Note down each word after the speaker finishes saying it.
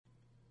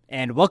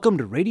And welcome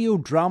to Radio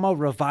Drama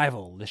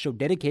Revival, the show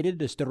dedicated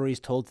to stories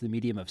told through the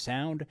medium of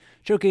sound,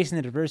 showcasing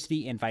the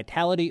diversity and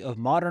vitality of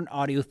modern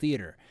audio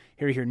theater.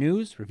 Here are your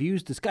news,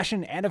 reviews,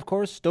 discussion, and of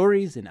course,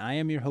 stories, and I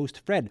am your host,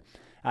 Fred.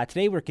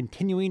 Today we're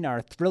continuing our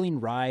thrilling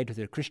ride to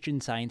the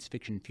Christian science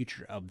fiction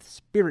future of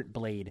Spirit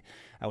Blade,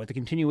 with the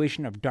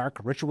continuation of Dark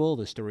Ritual,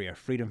 the story of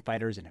freedom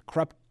fighters in a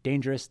corrupt,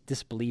 dangerous,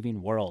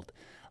 disbelieving world.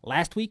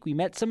 Last week, we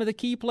met some of the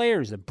key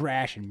players, the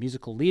brash and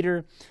musical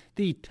leader,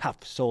 the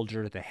tough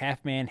soldier, the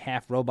half-man,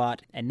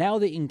 half-robot, and now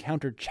they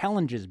encounter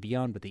challenges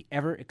beyond what they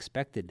ever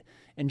expected.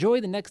 Enjoy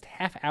the next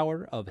half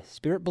hour of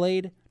Spirit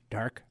Blade,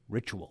 Dark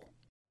Ritual.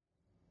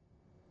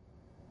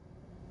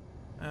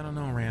 I don't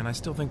know, Rand. I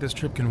still think this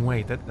trip can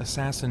wait. That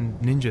assassin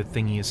ninja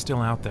thingy is still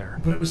out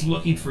there. But it was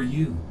looking for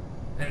you,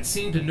 and it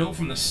seemed to know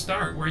from the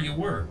start where you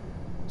were.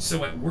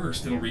 So at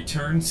worst, it'll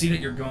return, see that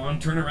you're gone,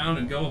 turn around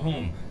and go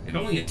home. It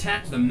only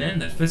attacked the men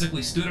that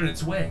physically stood in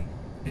its way.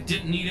 It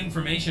didn't need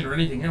information or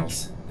anything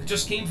else. It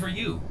just came for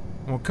you.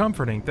 Well,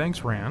 comforting.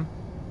 Thanks, Rand.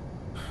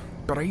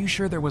 But are you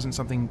sure there wasn't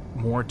something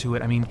more to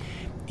it? I mean,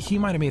 he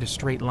might have made a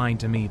straight line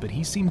to me, but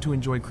he seemed to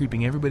enjoy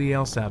creeping everybody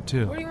else out,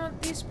 too. What do you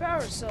want these power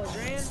cells,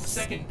 Rand?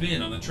 Second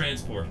bin on the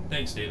transport.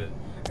 Thanks, David.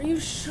 Are you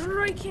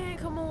sure I can't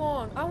come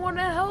along? I want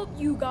to help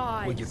you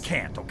guys. Well, you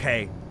can't,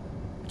 okay?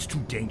 It's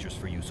too dangerous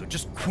for you, so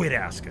just quit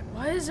asking.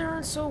 Why is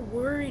everyone so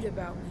worried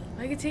about me?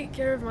 I can take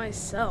care of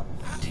myself.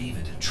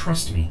 David,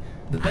 trust me.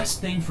 The best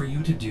thing for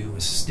you to do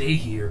is stay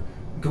here,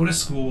 go to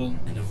school,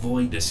 and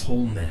avoid this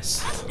whole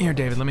mess. Here,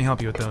 David, let me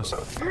help you with those.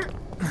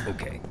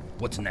 Okay,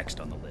 what's next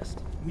on the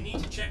list? We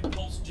need to check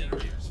pulse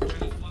generators for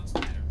any flux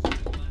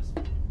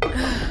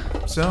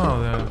patterns.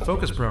 So, the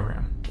focus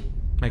program.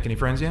 Make any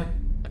friends yet?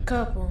 A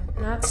couple.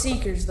 Not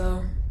seekers,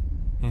 though.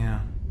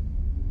 Yeah.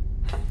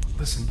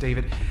 Listen,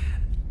 David,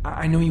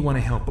 I know you want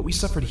to help, but we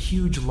suffered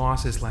huge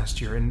losses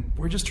last year, and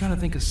we're just trying to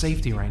think of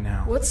safety right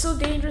now. What's so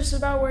dangerous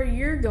about where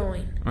you're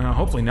going? Well,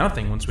 hopefully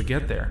nothing once we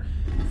get there.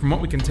 From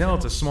what we can tell,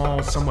 it's a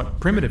small,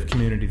 somewhat primitive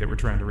community that we're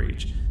trying to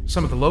reach.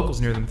 Some of the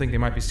locals near them think they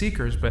might be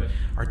seekers, but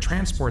our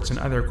transports and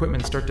other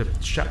equipment start to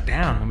shut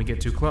down when we get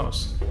too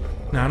close.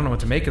 Now, I don't know what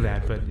to make of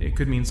that, but it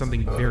could mean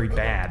something very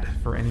bad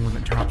for anyone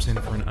that drops in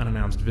for an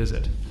unannounced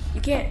visit.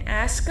 You can't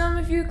ask them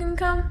if you can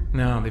come?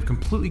 No, they've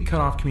completely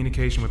cut off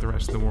communication with the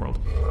rest of the world,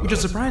 which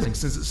is surprising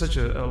since it's such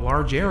a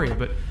large area,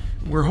 but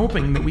we're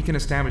hoping that we can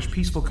establish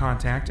peaceful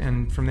contact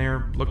and from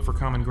there look for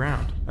common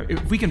ground.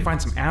 If we can find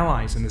some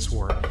allies in this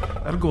war,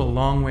 that'll go a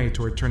long way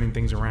toward turning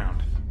things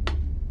around.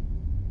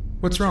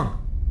 What's wrong?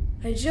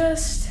 I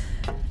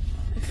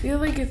feel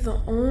like if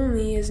the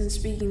Only isn't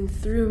speaking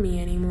through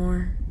me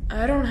anymore,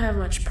 I don't have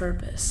much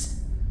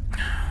purpose.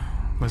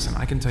 Listen,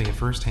 I can tell you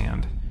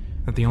firsthand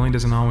that the Only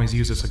doesn't always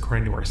use us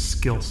according to our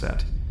skill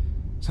set.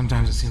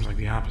 Sometimes it seems like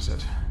the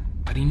opposite.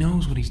 But he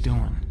knows what he's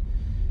doing.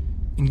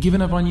 And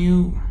giving up on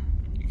you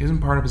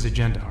isn't part of his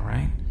agenda, all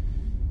right?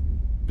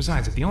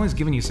 Besides, if the Only's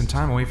giving you some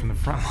time away from the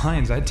front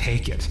lines, I'd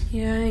take it.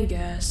 Yeah, I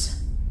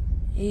guess.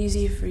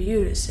 Easy for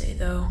you to say,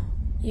 though.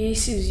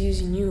 Yasu's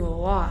using you a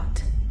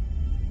lot.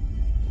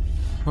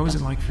 What was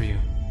it like for you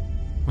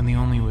when the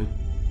Only would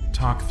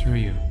talk through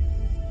you?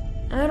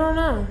 I don't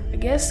know. I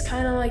guess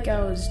kind of like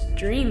I was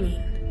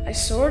dreaming. I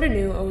sort of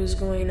knew what was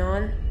going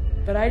on,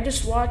 but I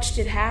just watched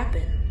it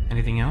happen.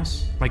 Anything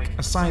else? Like,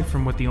 aside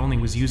from what the Only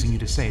was using you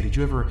to say, did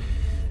you ever,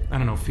 I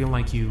don't know, feel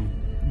like you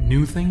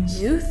knew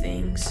things? Knew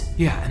things?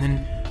 Yeah, and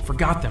then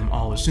forgot them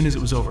all as soon as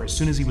it was over, as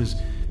soon as he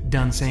was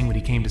done saying what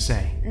he came to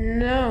say.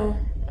 No,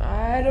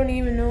 I don't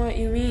even know what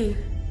you mean.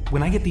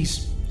 When I get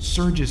these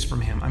surges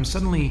from him, I'm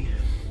suddenly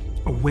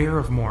aware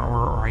of more,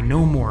 or I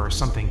know more, or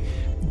something.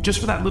 Just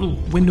for that little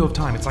window of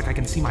time, it's like I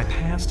can see my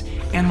past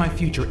and my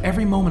future,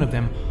 every moment of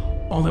them,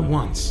 all at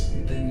once.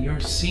 Then you're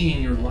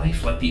seeing your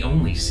life like the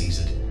Only sees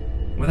it,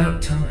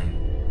 without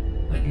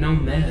time, like no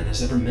man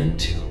has ever meant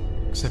to.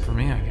 Except for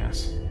me, I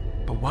guess.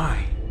 But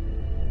why?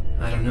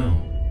 I don't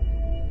know.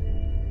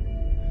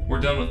 We're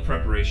done with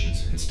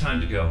preparations. It's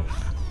time to go.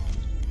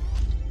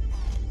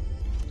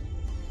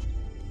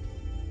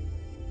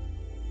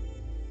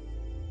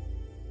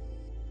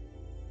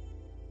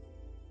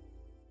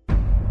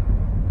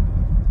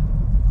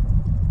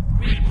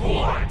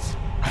 Report!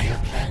 I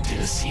have planted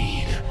a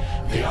seed.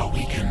 They are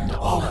weakened,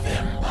 all of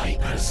them, by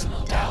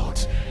personal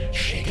doubt.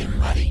 Shaken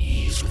by the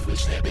ease with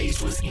which their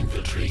base was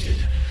infiltrated,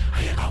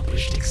 I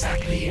accomplished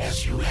exactly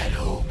as you had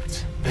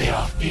hoped. They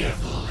are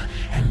fearful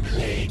and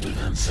plagued with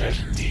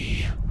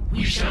uncertainty.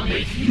 We shall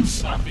make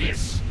use of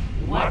this.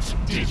 What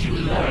did you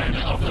learn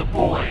of the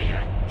boy?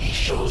 He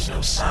shows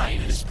no sign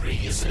of his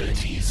previous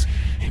abilities.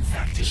 In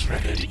fact, his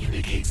record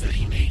indicates that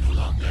he may no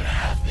longer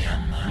have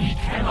them. We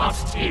cannot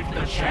take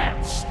the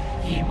chance.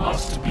 He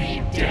must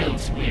be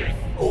dealt with.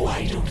 Oh,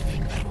 I don't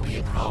think that will be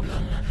a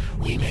problem.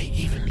 We may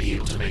even be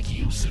able to make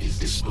use of his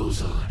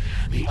disposal.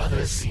 The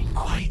others seem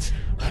quite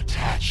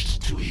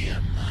attached to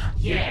him.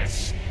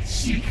 Yes,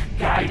 seek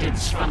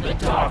guidance from the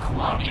Dark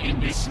One in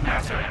this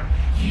matter.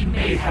 He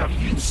may have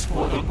use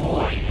for the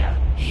boy.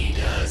 He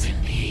does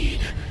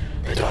indeed.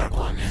 The Dark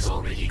One has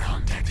already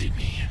contacted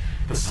me.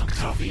 The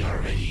Sanctavi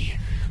are ready.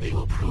 they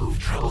will prove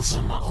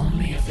troublesome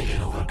only if they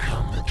can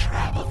overcome the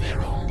trap of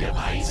their own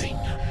devising.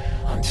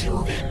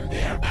 Until then,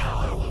 their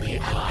power will be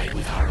allied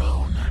with our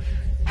own.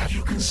 Have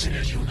you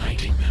considered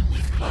uniting them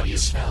with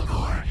Claudius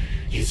Falgor?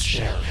 His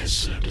shell has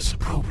served us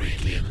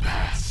appropriately in the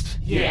past.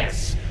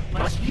 Yes,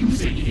 but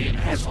using him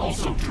has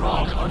also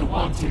drawn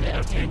unwanted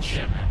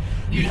attention.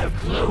 You have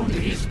cloned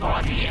his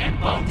body and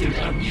bonded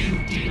a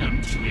new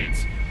demon to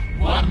it.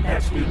 One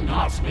that will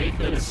not make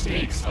the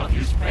mistakes of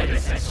his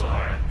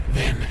predecessor.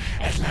 Then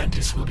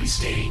Atlantis will be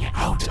staying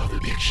out of the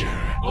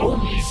picture,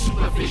 only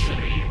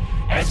superficially.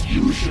 As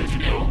you should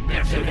know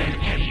better than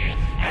any,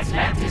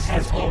 Atlantis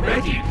has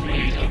already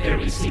played a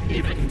very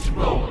significant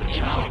role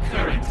in our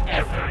current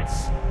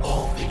efforts.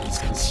 All things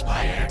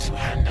conspire to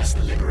hand us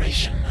the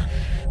liberation.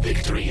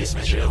 Victory is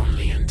measured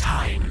only in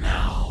time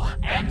now.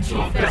 And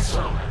your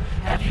vessel,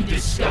 have you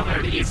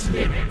discovered its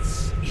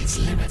limits? Its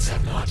limits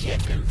have not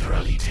yet been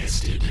thoroughly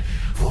tested.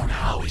 For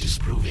now it is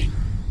proving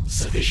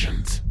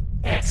sufficient.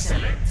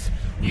 Excellent.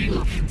 We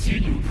will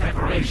continue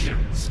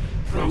preparations.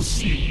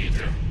 Proceed.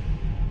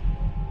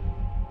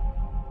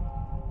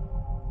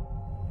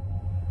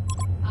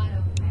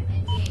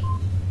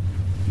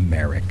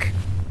 Merrick.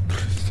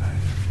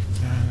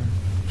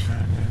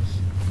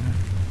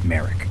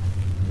 Merrick,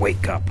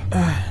 wake up.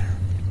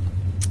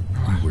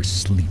 You were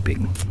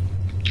sleeping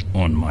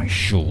on my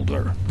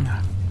shoulder.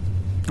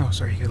 Oh,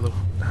 sorry, you got a little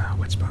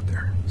wet spot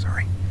there.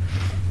 Sorry.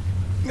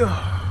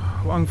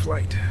 Long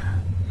flight.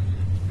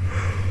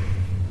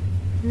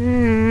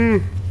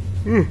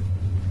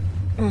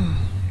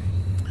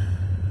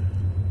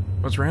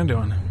 What's Rand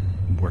doing?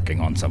 Working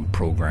on some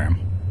program.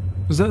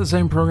 Is that the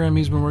same program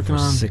he's been working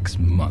For on? 6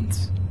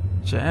 months.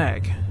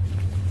 Jag.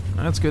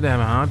 That's good to have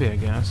a hobby, I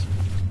guess.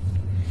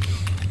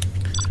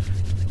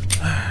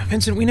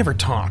 Vincent, we never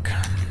talk.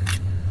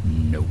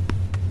 Nope.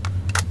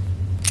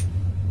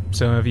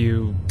 So have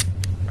you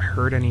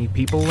heard any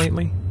people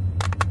lately?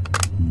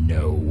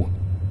 No.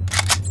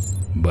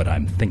 But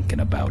I'm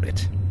thinking about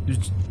it.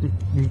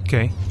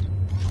 Okay.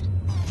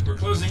 We're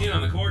closing in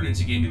on the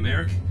coordinates you gave me,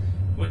 Merrick.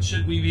 What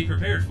should we be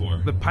prepared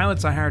for? The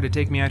pilots I hired to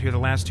take me out here the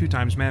last 2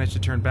 times managed to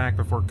turn back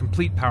before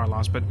complete power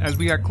loss, but as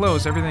we got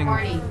close, everything...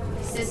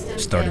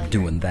 Started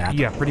doing that?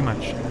 Yeah, pretty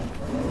much.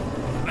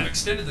 I've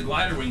extended the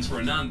glider wings for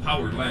a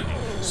non-powered landing,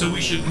 so we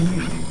should...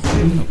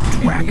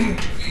 Whack.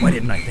 Why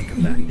didn't I think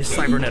of that? His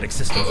cybernetic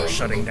systems are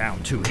shutting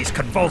down, too. He's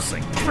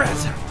convulsing.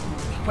 Brez!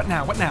 What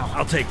now? What now?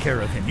 I'll take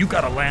care of him. You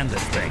gotta land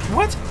this thing.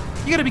 What?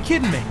 You gotta be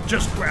kidding me.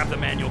 Just grab the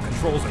manual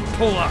controls and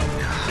pull up.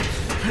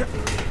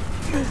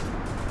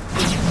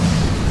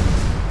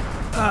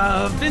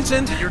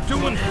 Vincent! You're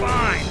doing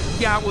fine.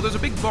 Yeah, well, there's a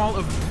big ball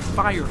of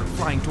fire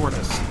flying toward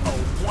us. Oh,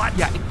 what?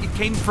 Yeah, it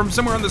came from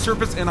somewhere on the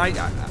surface, and I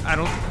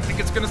don't think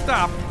it's gonna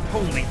stop.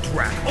 Holy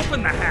drat.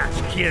 Open the hatch,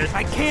 kid.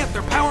 I can't.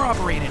 They're power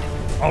operated.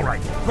 All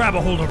right, grab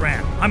a hold of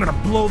Rand. I'm gonna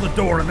blow the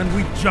door and then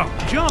we jump.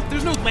 Jump?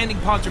 There's no landing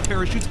pods or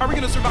parachutes. How are we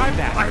gonna survive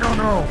that? I don't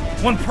know.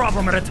 One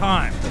problem at a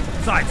time.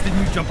 Besides,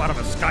 didn't you jump out of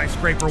a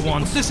skyscraper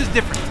once? This is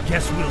different.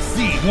 Guess we'll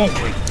see, won't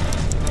we?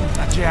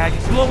 Jag.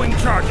 Blowing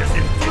charges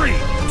in 3,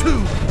 2,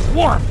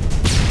 1.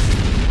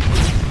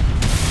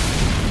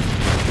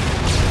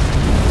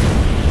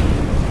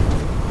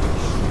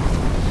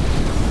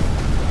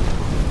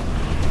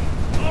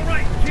 All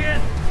right, kid.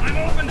 I'm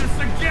open to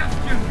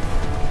suggestions.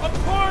 A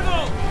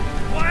portal!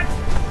 What?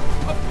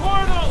 A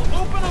portal!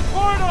 Open a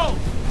portal!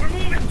 We're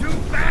moving too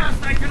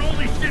fast. I can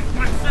only shift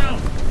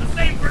myself. The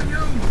same for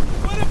you.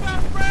 What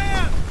about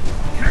Rand?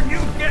 Can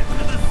you get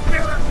to the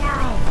spirit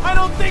world? I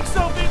don't think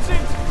so,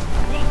 Vincent!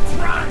 We'll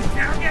try,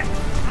 dang it.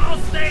 I'll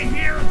stay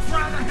here and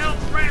try to help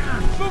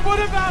Rand. But what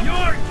about...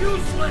 You're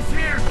useless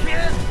here,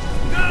 kid.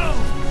 Go.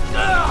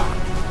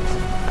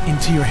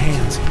 Into your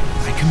hands,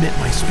 I commit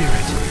my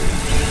spirit.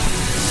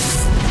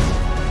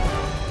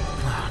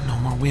 No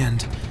more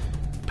wind,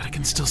 but I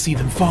can still see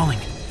them falling.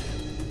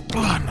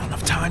 Not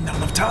enough time, not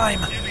enough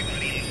time.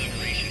 Everybody in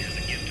Liberation has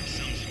a gift of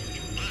some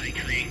sort. I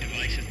create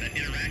devices that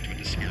interact with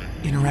the spirit.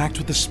 Interact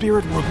with the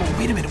spirit world? Whoa,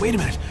 wait a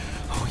minute.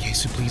 Oh,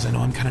 Jesu, please, I know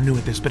I'm kind of new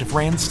at this, but if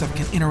Rand's stuff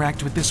can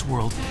interact with this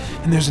world,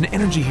 and there's an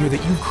energy here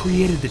that you've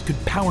created that could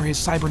power his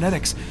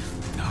cybernetics...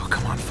 Oh,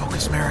 come on,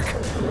 focus, Merrick.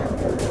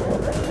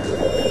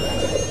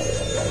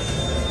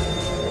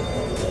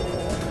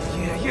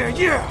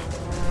 Yeah!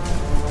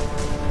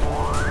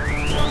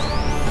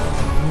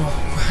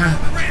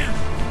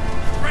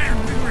 Rand,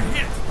 we were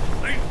hit.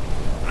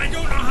 I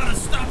don't know how to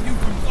stop you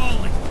from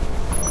falling.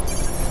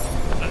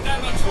 I've got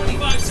about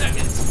 25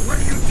 seconds. What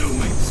are you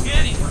doing?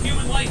 Scanning for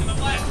human life in the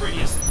blast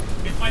radius.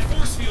 If my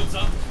force field's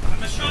up,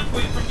 the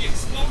shockwave from the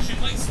explosion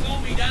might slow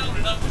me down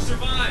enough to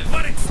survive.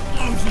 What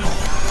explosion?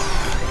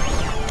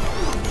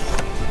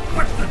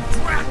 What the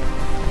drat?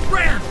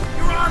 Rand,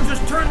 your arm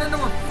just turned into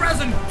a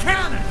Frezin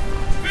cannon.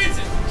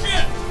 Vincent,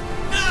 shit!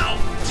 Now!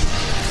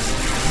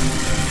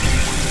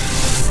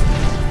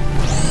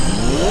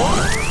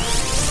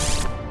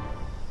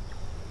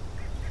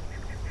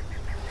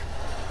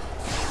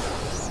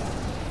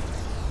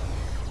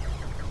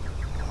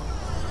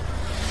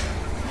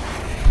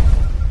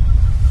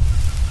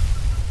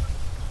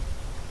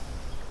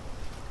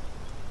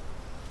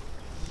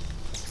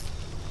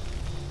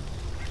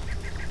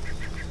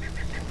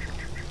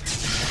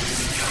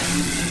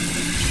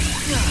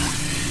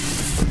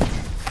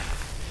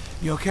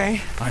 You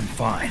okay? I'm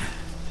fine.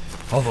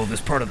 Although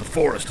this part of the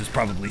forest has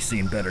probably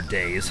seen better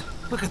days.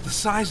 Look at the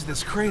size of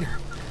this crater.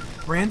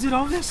 Rand did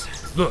all this?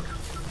 Look,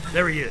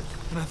 there he is.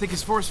 And I think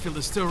his force field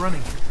is still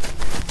running.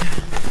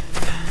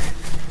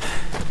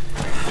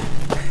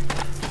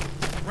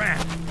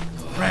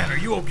 Rand, are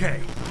you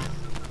okay?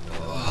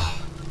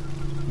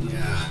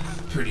 Yeah,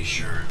 pretty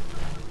sure.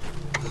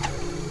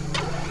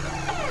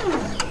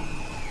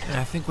 And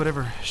I think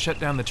whatever shut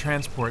down the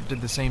transport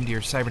did the same to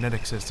your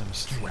cybernetic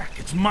systems. Dweck,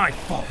 it's my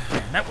fault,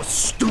 man. That was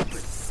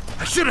stupid.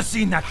 I should have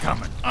seen that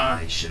coming.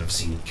 I should have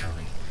seen it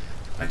coming.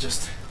 I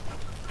just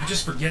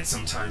forget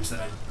sometimes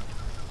that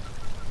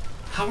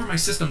How are my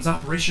systems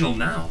operational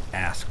now?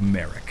 Ask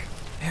Merrick.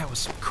 Yeah, it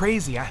was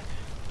crazy.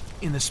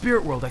 In the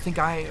spirit world, I think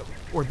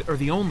or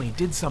the Only,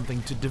 did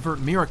something to divert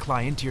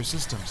Miracli into your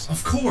systems.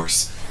 Of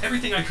course!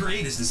 Everything I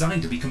create is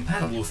designed to be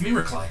compatible with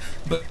Miracli,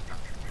 but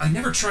I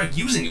never tried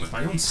using it with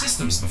my own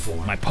systems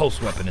before. My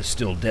pulse weapon is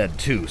still dead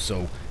too,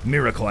 so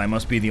Miracli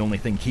must be the only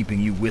thing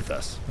keeping you with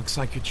us. Looks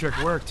like your trick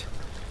worked.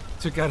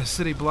 Took out a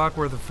city block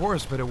worth of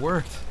forest, but it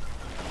worked.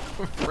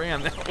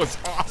 Rand, that was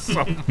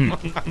awesome.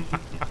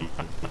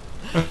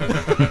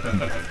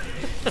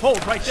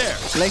 Hold right there.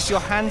 Place your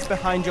hands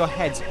behind your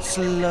heads,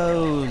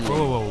 slowly.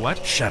 Whoa,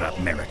 what? Shut up,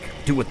 Merrick.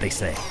 Do what they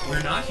say.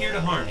 We're not here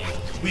to harm you.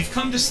 We've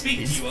come to speak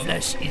His to you.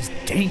 flesh is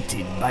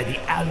tainted by the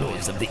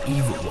alloys of the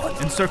evil one.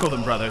 Encircle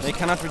them, brothers. They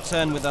cannot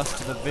return with us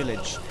to the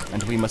village,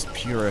 and we must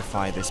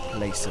purify this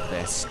place of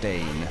their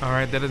stain.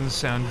 Alright, that doesn't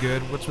sound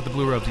good. What's with the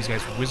blue robes? These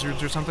guys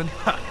wizards or something?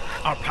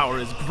 Our power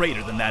is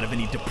greater than that of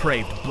any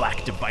depraved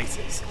black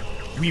devices.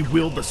 We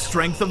wield the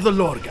strength of the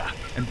Lorga,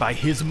 and by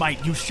his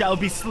might you shall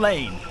be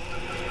slain.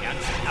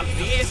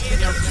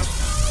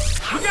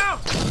 Look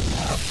out!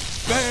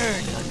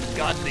 Burn,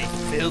 ungodly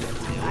filth.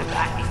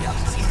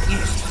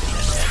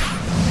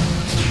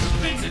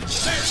 Vincent,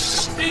 there!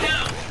 Stay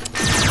down!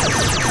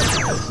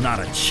 Not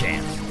a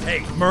chance.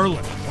 Hey,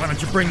 Merlin, why don't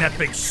you bring that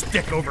big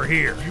stick over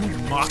here? You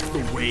mock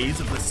the ways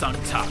of the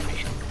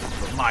Santafi,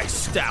 but my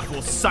staff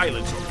will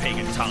silence your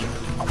pagan tongue.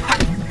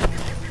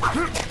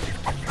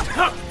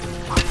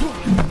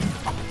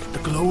 The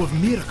glow of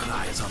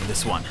Miracli is on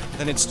this one.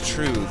 Then it's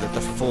true that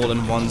the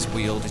Fallen Ones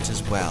wield it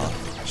as well.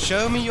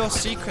 Show me your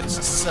secrets,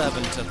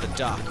 servant of the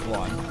Dark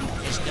One.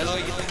 Wait,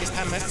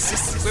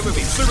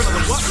 servant of the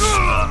what?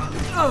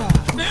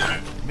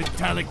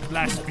 Metallic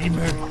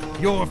blasphemer,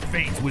 your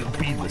fate will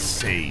be the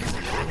same.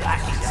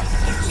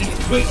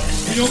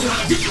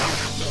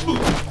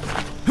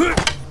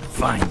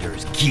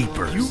 Finders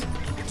keepers. You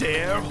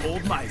dare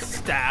hold my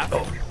staff?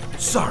 Oh,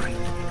 sorry.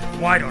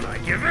 Why don't I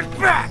give it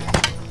back?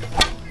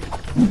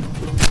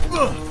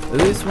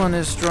 This one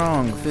is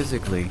strong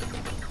physically.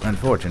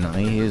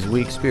 Unfortunately, he is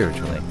weak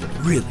spiritually.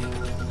 Really?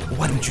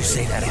 Why don't you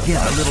say that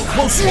again a little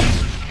closer?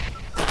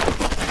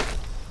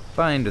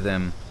 Find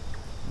them.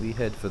 We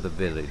head for the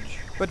village.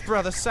 But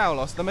Brother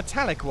Saulos, the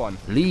Metallic One.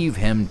 Leave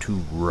him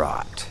to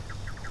rot.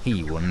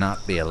 He will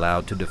not be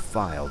allowed to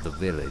defile the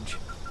village.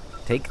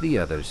 Take the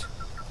others.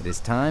 It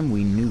is time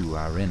we knew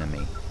our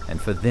enemy,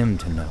 and for them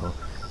to know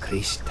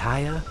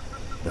Kristaya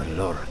the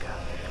Lorga.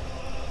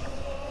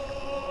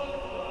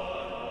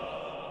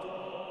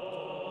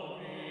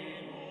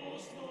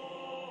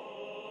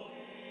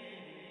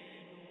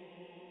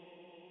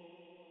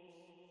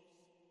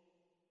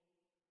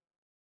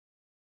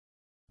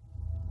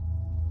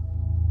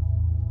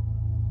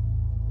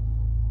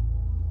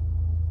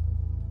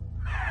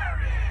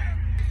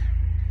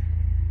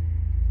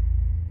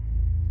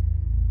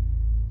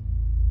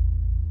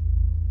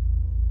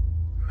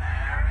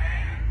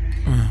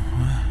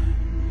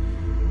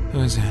 Who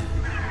is it? A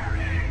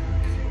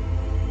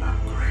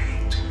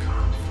great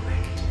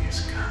conflict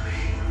is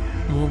coming.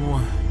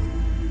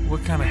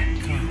 What kind of...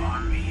 You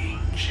are being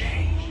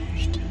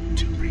changed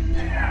to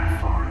prepare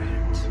for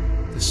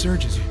it. The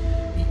surges.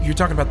 You're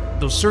talking about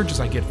those surges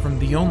I get from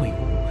the Only,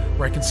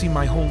 where I can see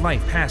my whole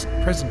life, past,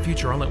 present,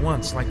 future, all at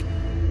once, like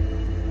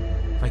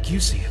you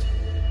see it.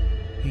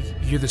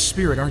 You're the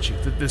spirit, aren't you?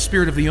 The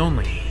spirit of the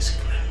Only. These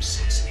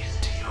glimpses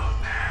into your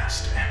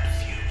past and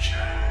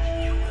future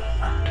you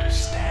will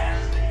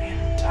understand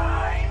in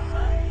time.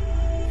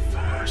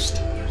 First,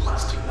 you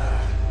must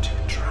learn to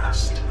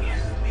trust in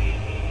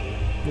me.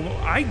 Well,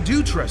 I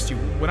do trust you.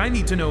 What I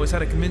need to know is how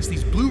to convince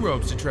these blue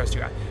robes to trust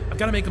you. I've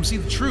got to make them see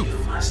the truth. You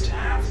must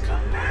have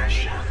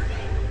compassion,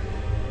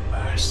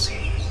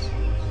 mercy,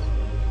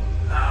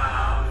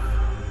 love,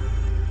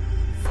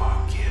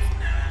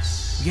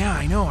 forgiveness. Yeah,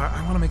 I know.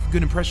 I want to make a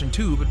good impression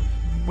too, but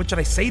what should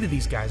I say to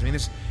these guys? I mean,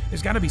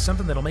 there's got to be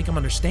something that'll make them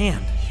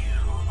understand. You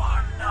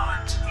are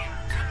not in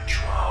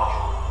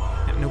control.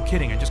 Yeah, no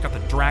kidding. I just got the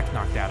Drac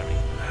knocked out of me.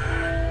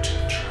 Learn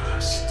to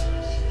trust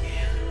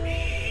in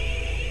me.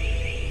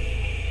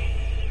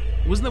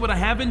 Wasn't that what I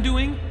have been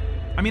doing?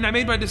 I mean, I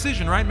made my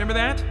decision, right? Remember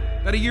that?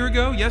 About a year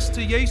ago? Yes to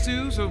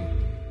Yesu? So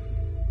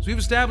we've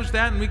established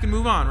that and we can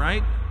move on,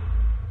 right?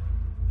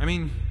 I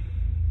mean,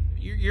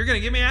 you're gonna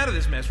get me out of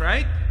this mess,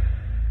 right?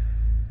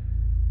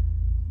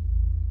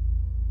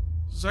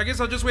 So I guess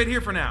I'll just wait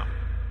here for now.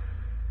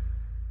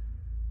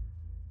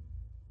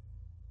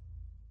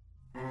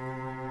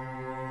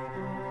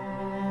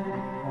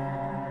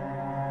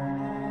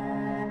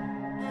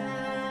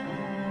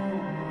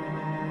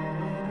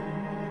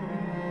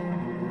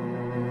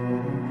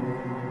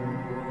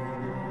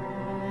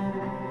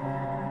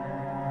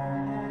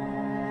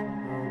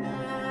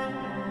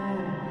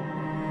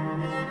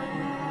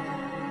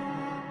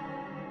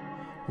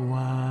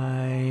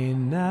 Why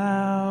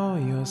now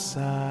your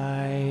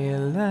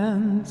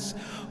silence?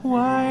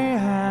 Why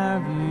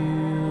have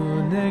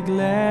you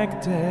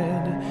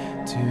neglected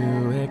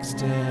to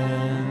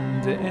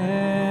extend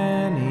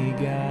any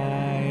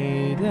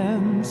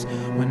guidance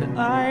when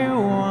I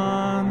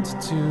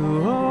want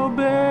to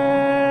obey?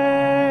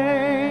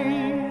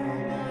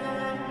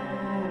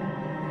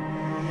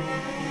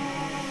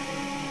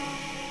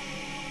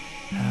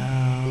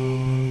 How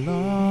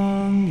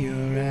long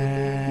your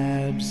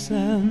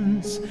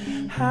absence?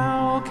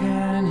 How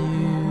can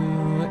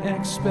you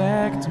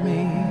expect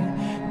me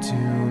to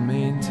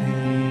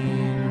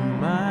maintain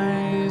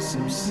my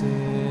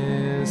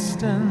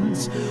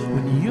subsistence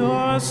when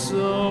you're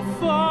so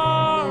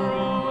far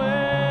away?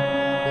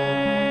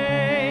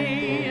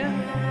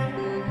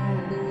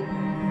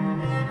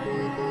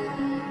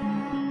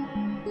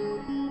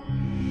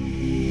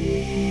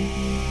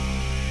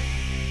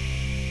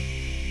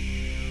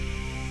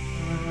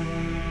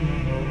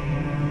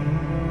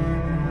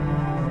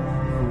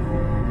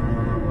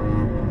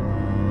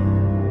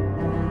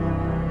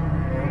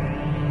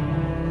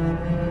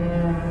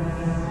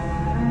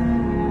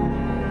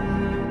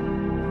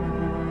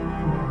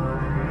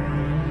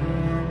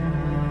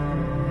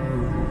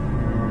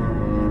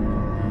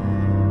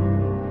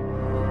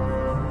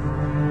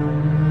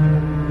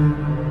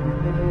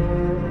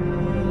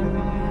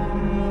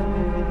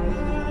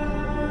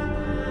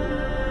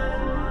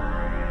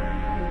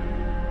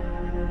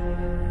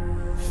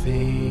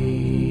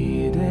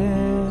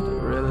 Faded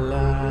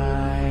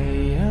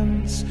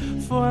reliance,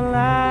 for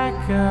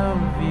lack of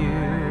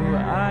you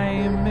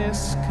I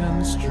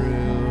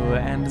misconstrue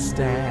and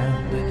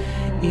stand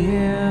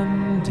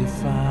in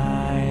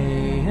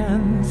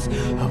defiance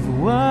of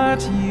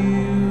what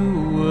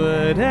you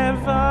would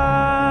advise.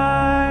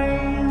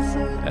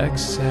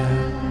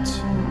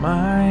 Accept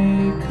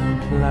my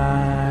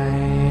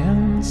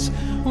compliance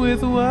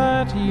with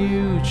what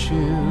you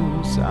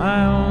choose.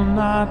 I'll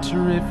not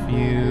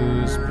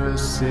refuse,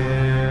 persisting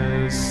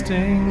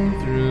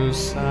through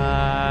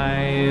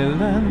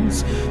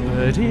silence,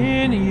 but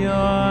in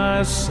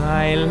your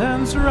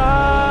silence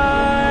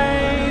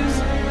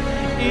rise,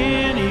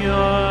 in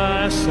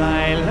your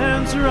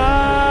silence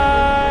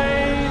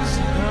rise,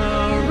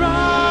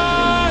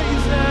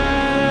 arise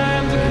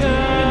and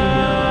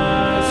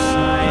come,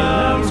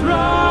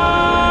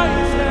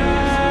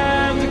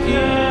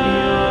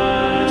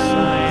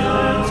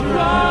 silence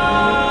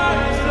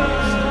rise and come.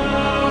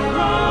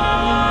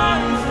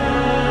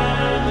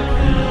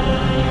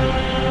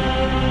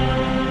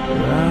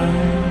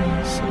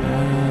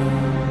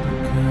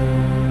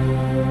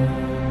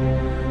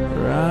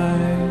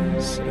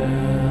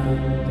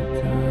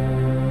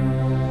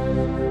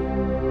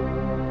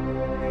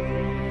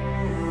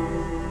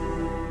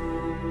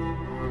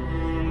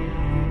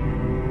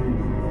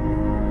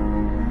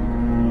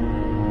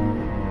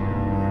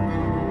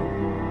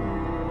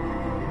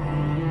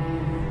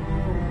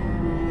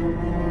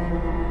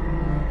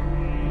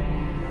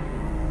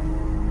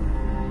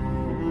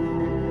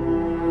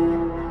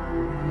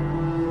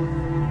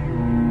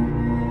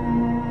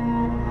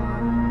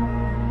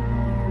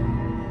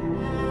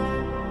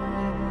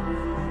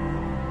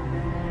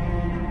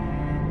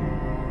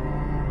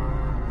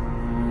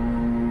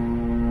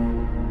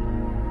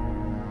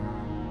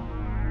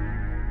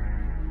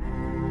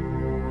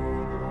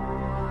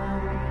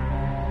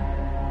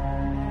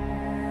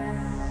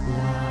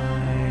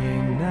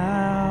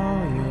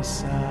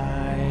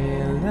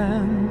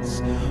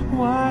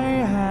 Why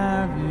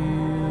have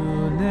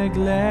you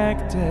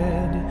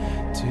neglected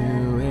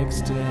to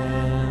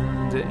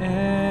extend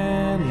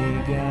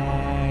any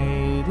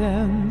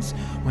guidance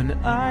when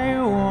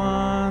I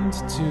want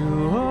to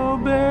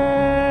obey?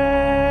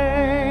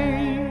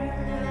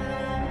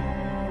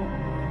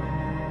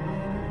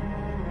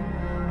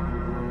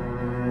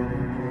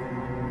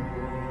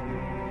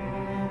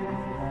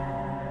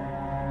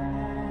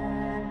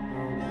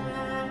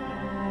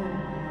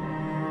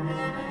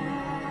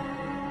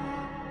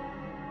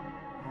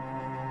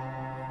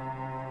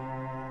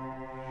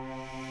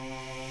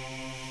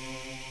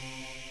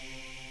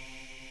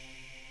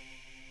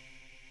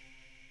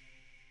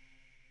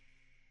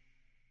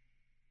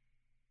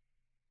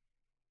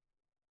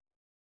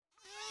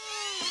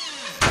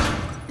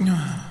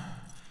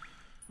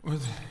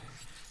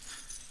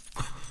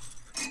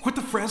 What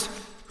the Frez?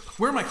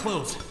 Where are my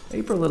clothes?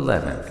 April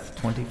 11th,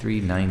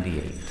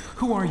 2398.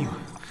 Who are you?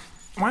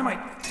 Why am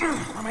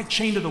I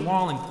chained to the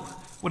wall and...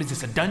 What is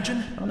this, a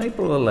dungeon? On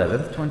April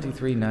 11th,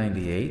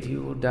 2398,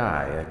 you will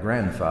die a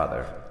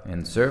grandfather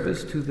in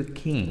service to the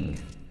king.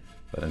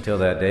 But until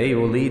that day,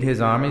 you will lead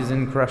his armies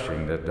in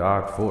crushing the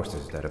dark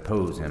forces that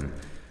oppose him.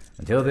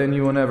 Until then,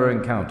 you will never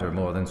encounter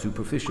more than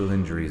superficial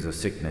injuries or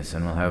sickness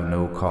and will have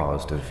no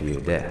cause to fear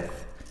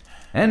death.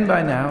 And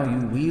by now,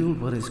 you wield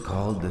what is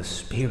called the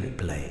Spirit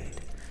Blade.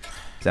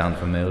 Sound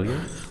familiar?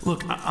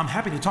 Look, I'm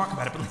happy to talk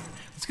about it, but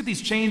let's get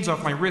these chains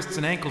off my wrists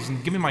and ankles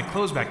and give me my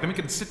clothes back. Then we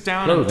can sit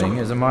down Clothing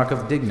is a mark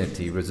of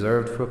dignity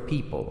reserved for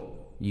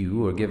people.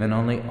 You are given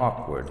only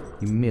awkward,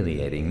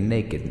 humiliating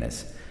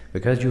nakedness,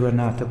 because you are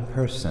not a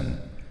person.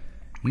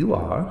 You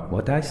are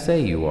what I say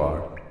you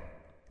are.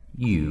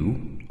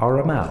 You are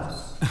a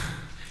mouse.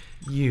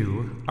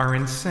 You are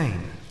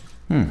insane.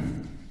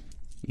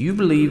 You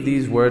believe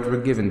these words were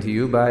given to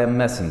you by a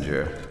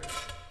messenger.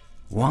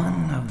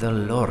 One of the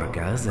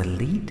Lorga's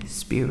elite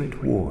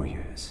spirit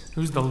warriors.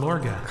 Who's the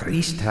Lorga?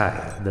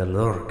 Krishtai, the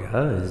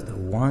Lorga, is the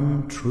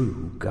one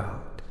true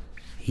God.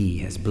 He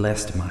has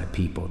blessed my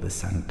people, the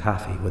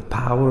Sanctafi, with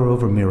power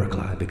over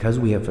Miracli because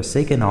we have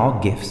forsaken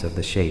all gifts of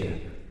the Shader.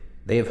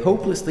 They have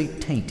hopelessly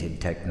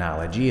tainted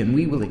technology, and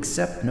we will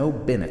accept no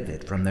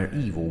benefit from their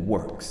evil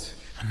works.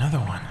 Another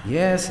one.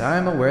 Yes, I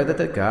am aware that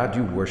the god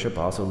you worship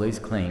also lays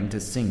claim to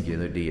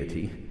singular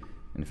deity.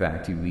 In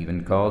fact, you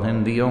even called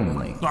him the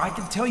Only. Well, I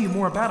can tell you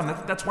more about him.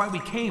 That's why we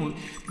came.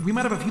 We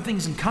might have a few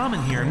things in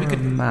common here, and we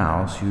could...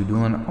 Mouse, you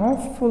do an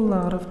awful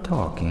lot of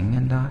talking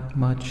and not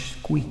much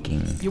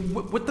squeaking. Yeah,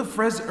 what the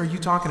Frez are you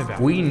talking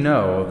about? We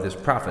know of this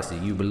prophecy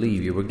you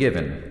believe you were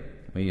given.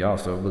 We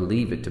also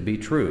believe it to be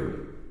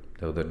true.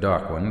 Though the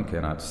Dark One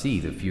cannot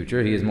see the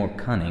future, he is more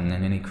cunning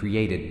than any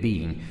created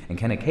being, and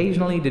can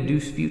occasionally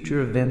deduce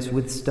future events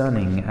with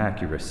stunning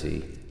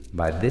accuracy.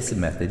 By this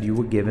method, you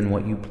were given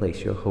what you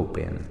place your hope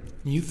in.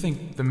 You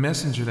think the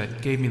messenger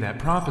that gave me that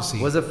prophecy...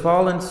 was a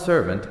fallen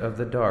servant of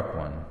the Dark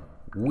One.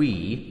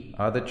 We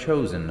are the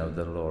chosen of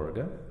the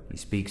Lorga. He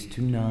speaks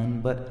to none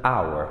but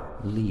our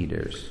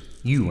leaders.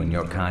 You and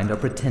your kind are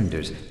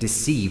pretenders,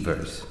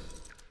 deceivers.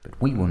 But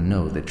we will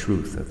know the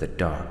truth of the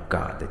dark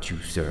god that you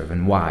serve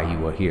and why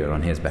you are here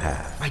on his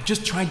behalf. I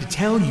just tried to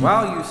tell you.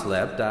 While you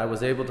slept, I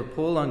was able to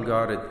pull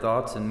unguarded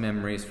thoughts and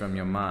memories from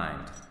your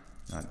mind.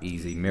 Not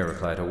easy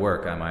Miracli to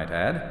work, I might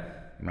add.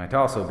 You might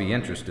also be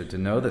interested to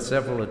know that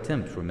several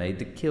attempts were made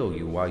to kill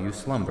you while you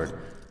slumbered,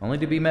 only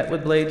to be met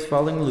with blades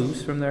falling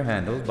loose from their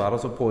handles,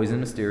 bottles of poison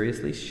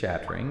mysteriously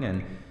shattering,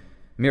 and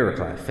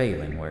Miracli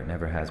failing where it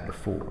never has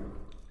before.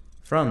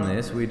 From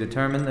this, we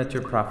determined that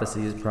your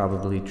prophecy is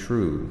probably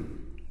true.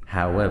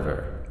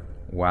 However,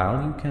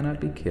 while you cannot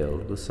be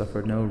killed, will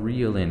suffer no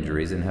real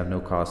injuries, and have no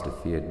cause to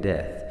fear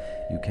death,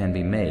 you can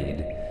be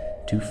made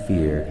to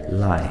fear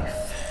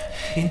life.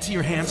 Into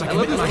your hands, I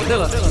commit my...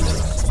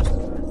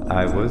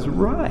 I was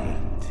right.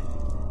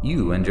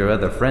 You and your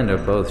other friend are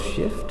both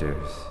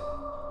shifters.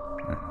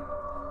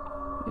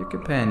 Your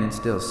companion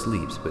still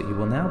sleeps, but you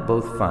will now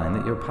both find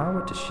that your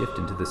power to shift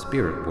into the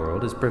spirit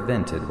world is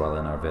prevented while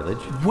in our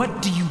village.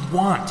 What do you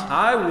want?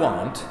 I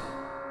want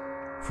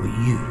for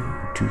you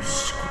to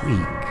squeak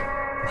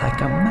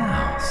like a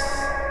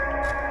mouse.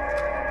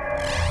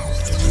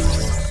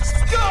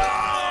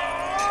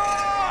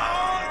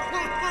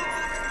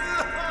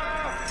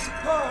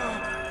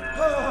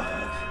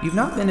 You've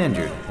not been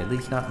injured, at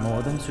least not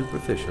more than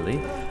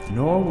superficially,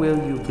 nor will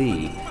you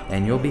be,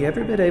 and you'll be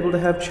every bit able to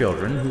have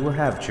children who will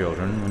have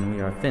children when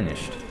we are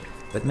finished.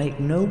 But make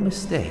no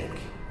mistake,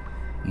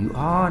 you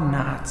are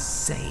not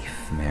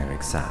safe,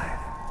 Merrickside.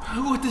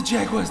 What the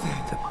jack was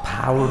that? The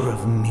power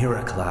of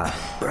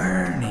Miracli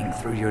burning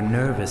through your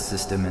nervous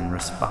system in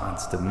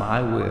response to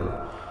my will.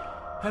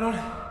 I don't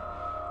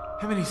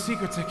have any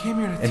secrets. I came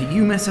here to...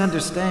 You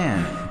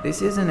misunderstand.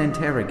 This isn't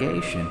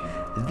interrogation.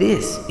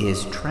 This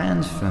is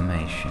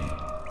transformation.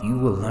 You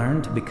will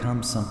learn to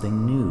become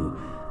something new,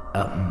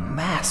 a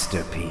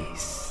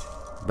masterpiece.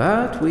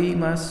 But we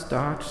must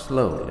start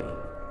slowly,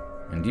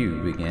 and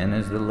you begin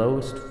as the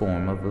lowest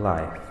form of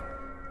life.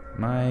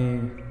 My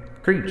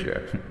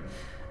creature,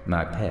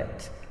 my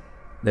pet.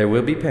 There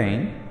will be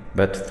pain,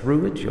 but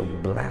through it your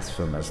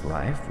blasphemous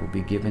life will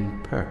be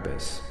given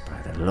purpose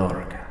by the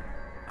Lorga.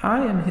 I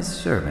am his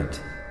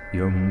servant,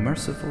 your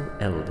merciful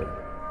elder.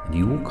 And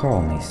you will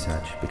call me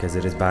such because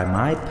it is by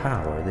my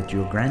power that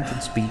you are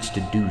granted speech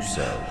to do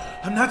so.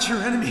 I'm not your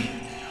enemy.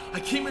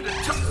 I came here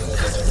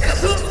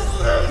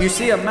to... You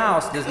see, a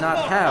mouse does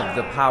not have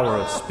the power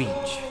of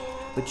speech.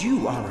 But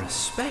you are a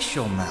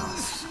special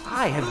mouse.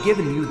 I have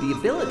given you the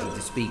ability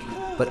to speak,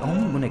 but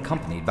only when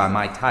accompanied by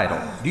my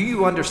title. Do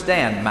you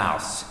understand,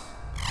 mouse?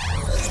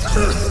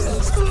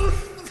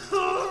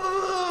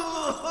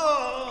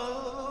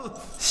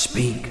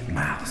 Speak,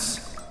 mouse.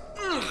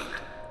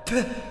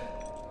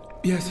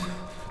 Yes,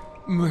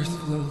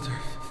 merciful elder.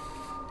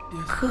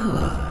 Yes.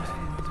 Good.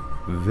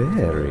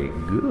 Very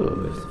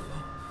good.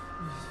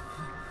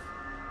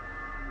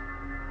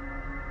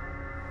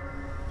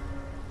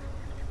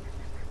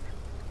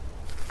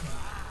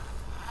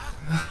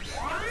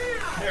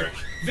 Eric,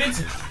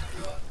 Vincent!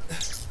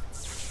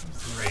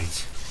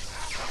 Great.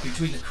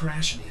 Between the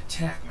crash and the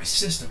attack, my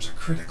systems are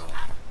critical.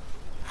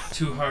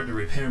 Too hard to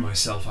repair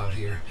myself out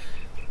here.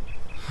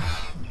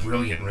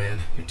 Brilliant,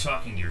 Rand. You're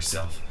talking to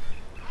yourself.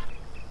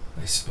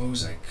 I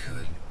suppose I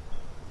could.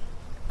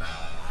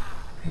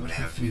 It would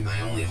have to be my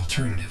only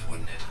alternative,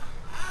 wouldn't it?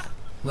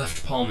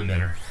 Left palm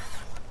emitter.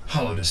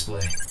 Hollow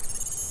display.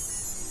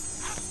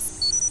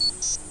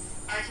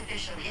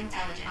 Artificial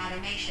intelligent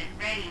automation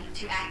ready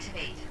to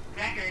activate.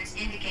 Records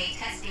indicate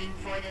testing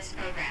for this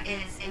program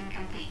is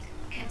incomplete.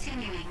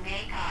 Continuing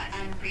may cause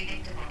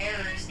unpredictable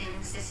errors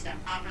in system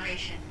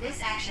operation.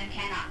 This action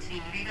cannot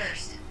be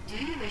reversed. Do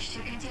you wish to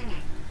continue?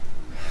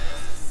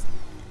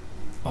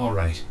 All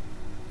right.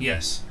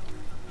 Yes.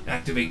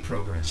 Activate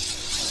program.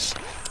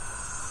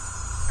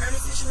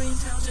 Artificially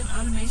intelligent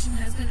automation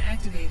has been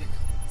activated.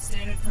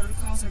 Standard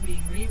protocols are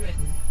being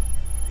rewritten.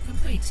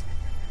 Complete.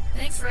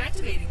 Thanks for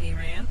activating me,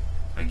 Ran.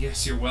 I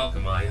guess you're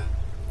welcome, Aya.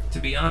 To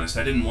be honest,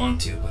 I didn't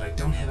want to, but I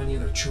don't have any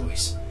other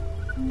choice.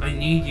 I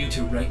need you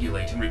to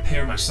regulate and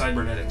repair my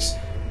cybernetics.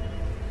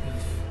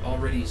 You've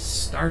already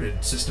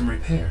started system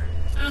repair.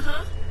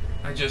 Uh-huh.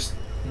 I just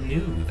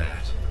knew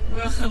that.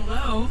 Well,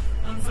 hello.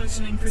 I'm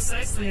functioning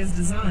precisely as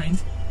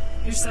designed.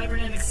 Your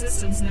cybernetic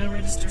systems now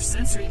register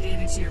sensory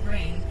data to your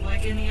brain,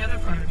 like any other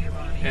part of your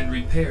body. And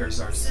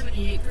repairs are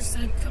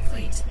 78%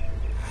 complete.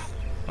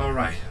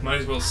 Alright, might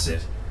as well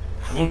sit.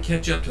 I won't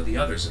catch up to the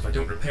others if I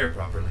don't repair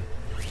properly.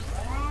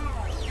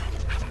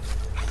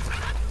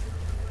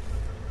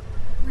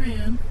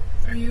 Ran,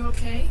 are you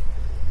okay?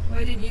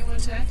 Why didn't you want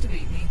to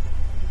activate me?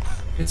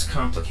 It's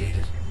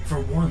complicated. For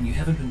one, you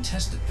haven't been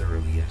tested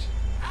thoroughly yet.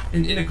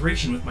 And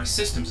integration with my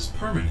systems is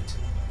permanent.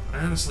 I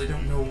honestly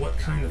don't know what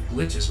kind of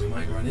glitches we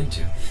might run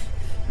into.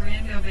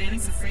 Ran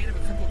Galvaning's afraid of a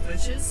couple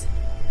glitches?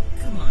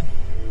 Come on,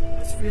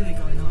 what's really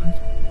going on?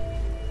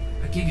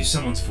 I gave you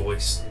someone's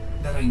voice.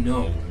 That I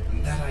know.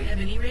 That I...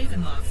 Ebony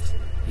Ravenloft.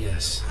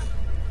 Yes.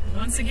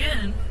 Once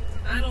again,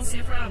 I don't see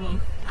a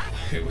problem.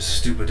 It was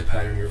stupid to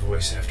pattern your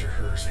voice after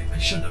hers. I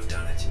shouldn't have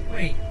done it.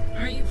 Wait,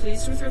 aren't you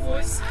pleased with her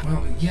voice?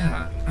 Well,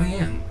 yeah, I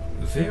am.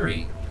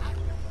 Very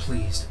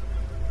pleased.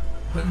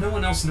 But no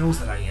one else knows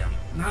that I am.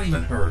 Not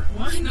even her.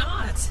 Why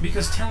not?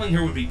 Because telling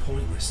her would be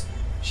pointless.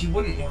 She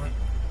wouldn't want...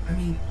 I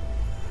mean,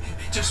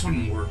 it just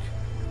wouldn't work.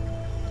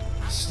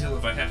 Still,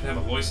 if I have to have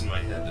a voice in my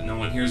head that no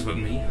one hears but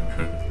me,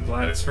 I'm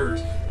glad it's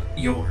hers.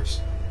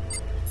 Yours.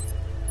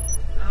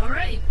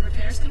 Alright,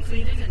 repairs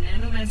completed and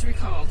nanomeds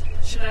recalled.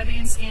 Should I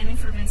begin scanning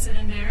for Vincent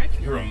and Merrick?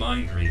 You're a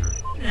mind reader.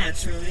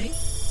 Naturally.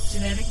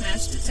 Genetic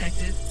match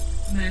detected.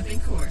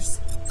 Mapping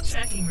course.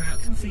 Tracking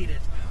route completed.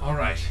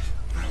 Alright.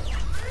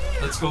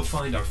 Let's go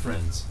find our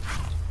friends.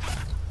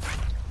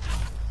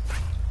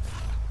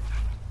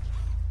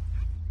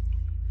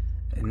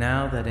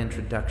 Now that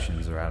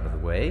introductions are out of the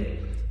way,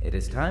 it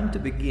is time to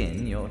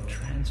begin your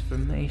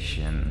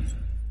transformation.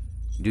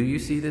 Do you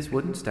see this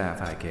wooden staff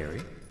I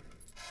carry?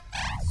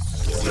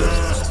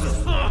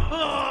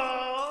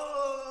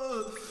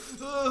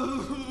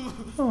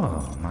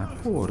 Oh, my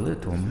poor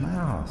little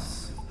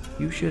mouse.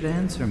 You should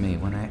answer me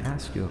when I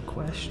ask you a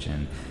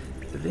question.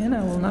 Then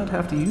I will not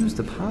have to use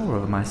the power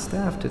of my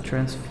staff to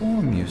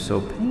transform you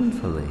so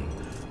painfully.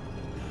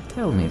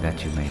 Tell me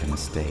that you made a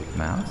mistake,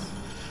 Mouse.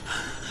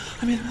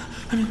 I made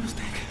a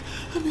mistake.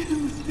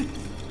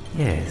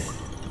 Yes,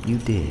 you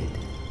did.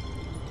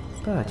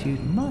 But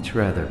you'd much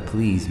rather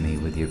please me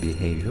with your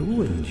behavior,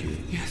 wouldn't you?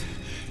 Yes,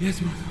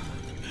 merciful.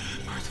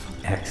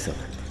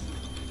 Excellent.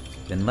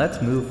 Then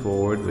let's move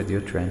forward with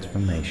your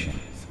transformation.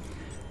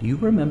 Do you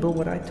remember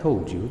what I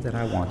told you that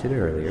I wanted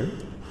earlier?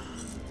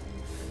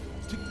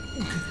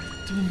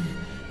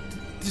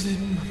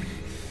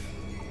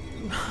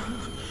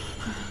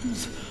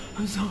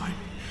 I'm sorry.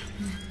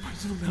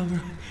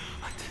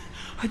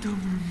 I don't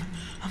remember.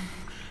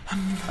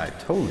 I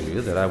told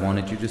you that I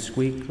wanted you to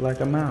squeak like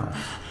a mouse.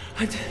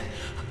 I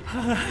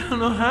don't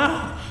know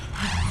how.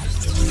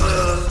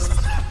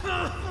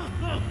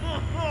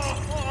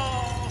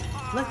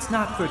 Let's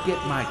not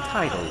forget my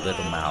title,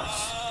 little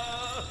mouse.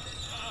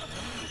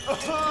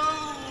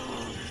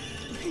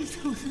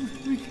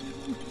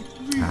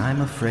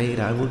 I'm afraid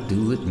I will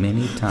do it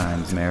many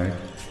times, Merrick.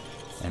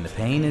 And the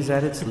pain is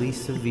at its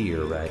least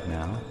severe right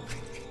now.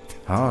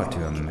 Hard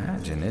to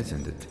imagine,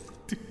 isn't it?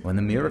 When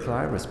the miracle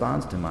eye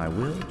responds to my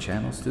will,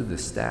 channels through the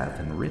staff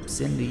and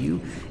rips into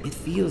you, it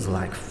feels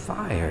like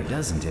fire,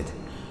 doesn't it?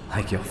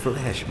 Like your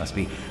flesh must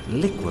be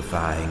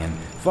liquefying and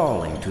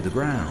falling to the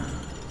ground.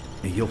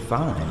 You'll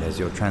find as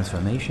your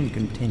transformation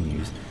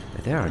continues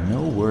that there are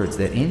no words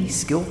that any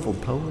skillful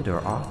poet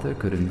or author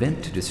could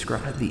invent to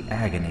describe the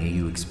agony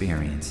you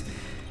experience.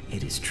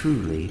 It is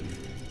truly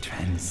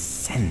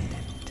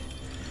transcendent.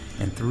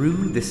 And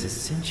through this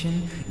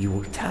ascension, you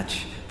will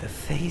touch the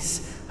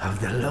face of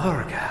the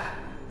Lorga.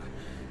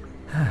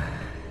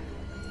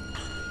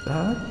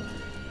 But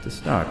to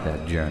start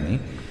that journey,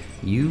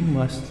 you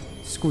must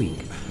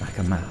squeak like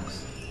a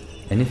mouse.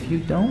 And if you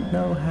don't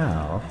know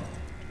how,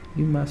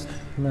 you must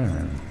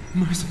learn.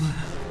 Merciful,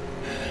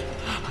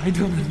 I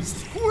don't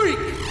understand. Squeak!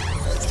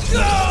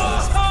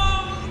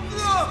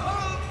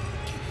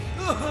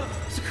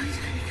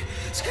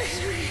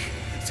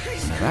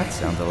 Now that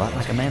sounds a lot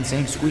like a man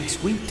saying squeak,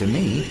 squeak to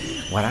me.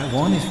 What I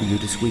want is for you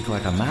to squeak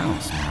like a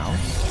mouse,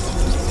 mouse.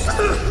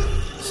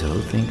 So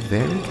think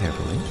very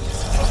carefully.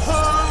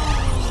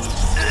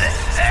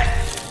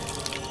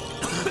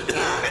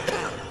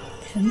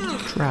 And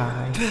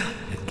try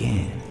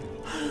again.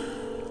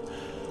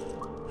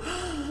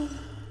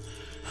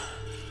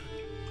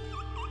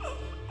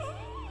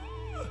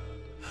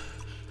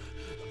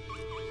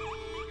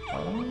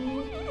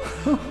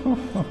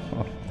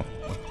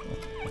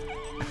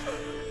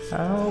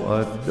 How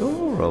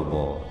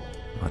adorable.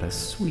 What a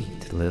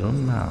sweet little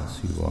mouse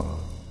you are.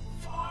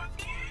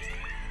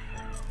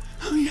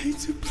 Oh, yeah,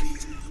 so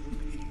please help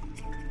me.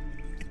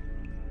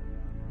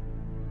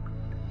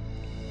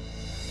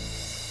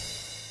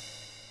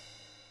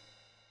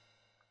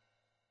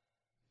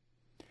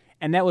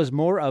 And that was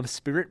more of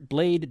Spirit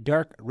Blade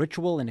Dark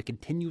Ritual, and it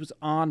continues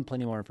on.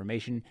 Plenty more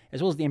information,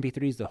 as well as the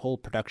MP3s, the whole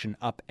production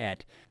up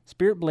at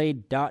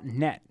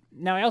spiritblade.net.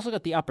 Now, I also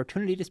got the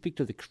opportunity to speak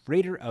to the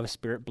creator of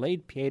Spirit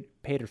Blade,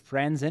 Peter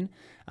Franzen.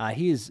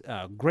 He is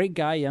a great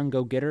guy, young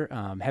go-getter,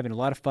 having a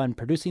lot of fun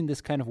producing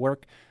this kind of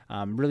work,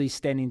 really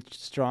standing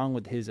strong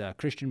with his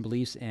Christian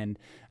beliefs, and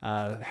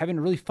having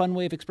a really fun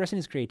way of expressing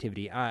his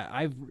creativity.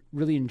 I've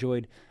really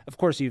enjoyed, of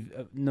course, you've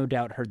no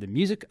doubt heard the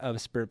music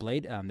of Spirit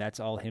Blade. That's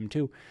all him,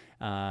 too.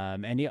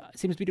 And he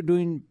seems to be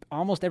doing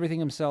almost everything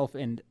himself,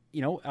 and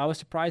I was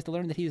surprised to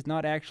learn that he's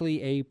not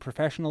actually a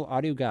professional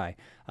audio guy.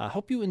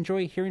 Hope you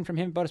enjoy hearing from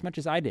him about as much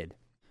as I did.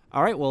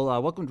 All right, well,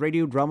 welcome to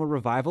Radio Drama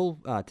Revival.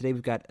 Today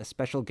we've got a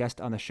special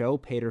guest on the show,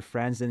 Peter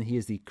Franzen. He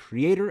is the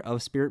creator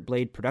of Spirit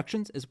Blade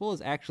Productions, as well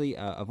as actually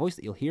a voice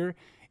that you'll hear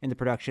in the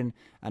production.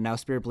 Now,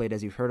 Spirit Blade,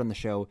 as you've heard on the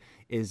show,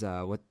 is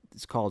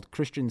what's called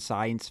Christian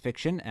science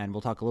fiction, and we'll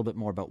talk a little bit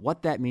more about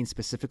what that means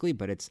specifically,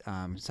 but it's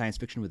science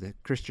fiction with a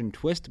Christian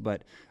twist,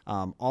 but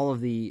all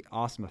of the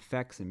awesome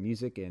effects and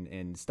music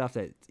and stuff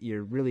that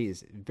really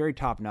is very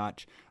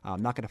top-notch.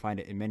 I'm not going to find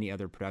it in many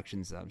other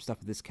productions,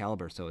 stuff of this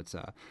caliber, so it's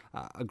a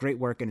great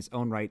work in its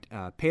own right.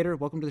 Peter,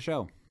 welcome to the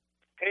show.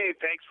 Hey,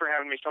 thanks for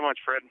having me so much,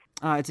 Fred.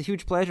 It's a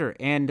huge pleasure.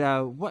 And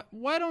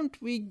why don't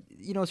we,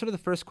 sort of the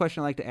first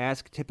question I like to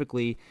ask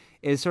typically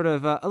is sort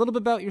of a little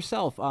bit about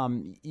yourself.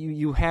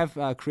 You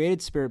have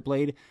created Spirit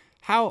Blade.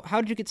 How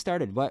did you get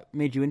started? What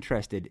made you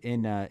interested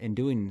in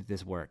doing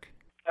this work?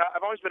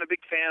 I've always been a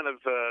big fan of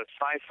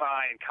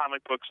sci-fi and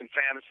comic books and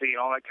fantasy and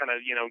all that kind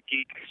of,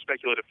 geek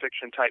speculative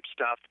fiction type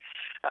stuff,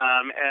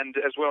 and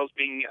as well as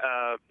being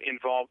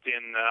involved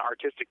in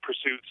artistic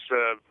pursuits,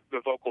 the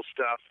vocal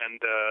stuff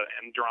and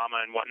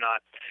drama and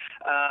whatnot.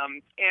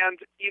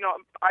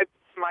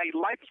 My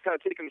life has kind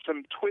of taken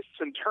some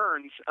twists and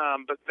turns,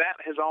 but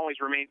that has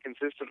always remained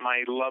consistent,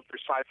 my love for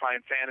sci-fi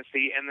and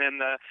fantasy. And then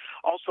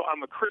also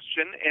I'm a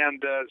Christian,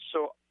 and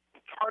so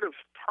part of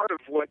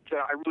what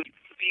I really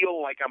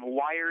feel like I'm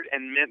wired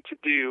and meant to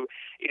do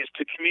is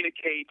to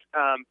communicate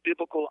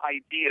biblical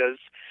ideas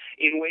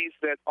in ways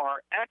that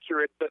are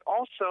accurate, but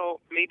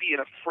also maybe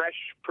in a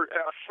fresh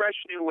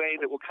new way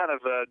that will kind of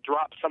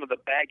drop some of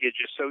the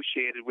baggage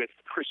associated with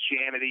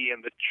Christianity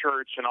and the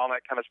church and all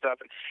that kind of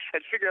stuff,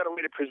 and figure out a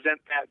way to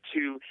present that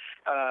to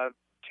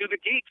the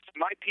geeks,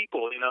 my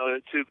people,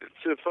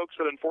 to folks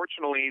that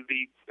unfortunately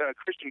the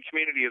Christian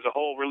community as a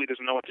whole really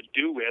doesn't know what to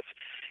do with,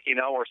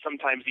 or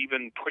sometimes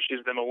even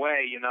pushes them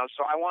away,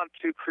 So I want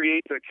to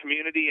create a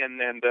community and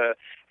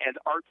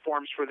art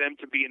forms for them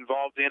to be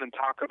involved in and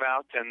talk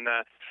about, and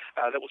that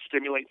will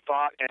stimulate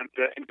thought and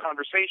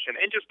conversation,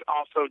 and just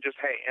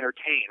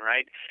entertain,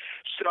 right?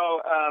 So,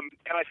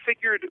 and I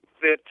figured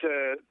that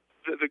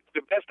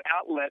the best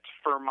outlet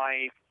for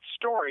my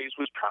stories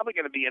was probably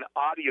going to be an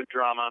audio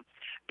drama,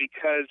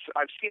 because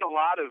I've seen a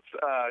lot of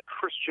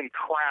Christian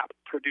crap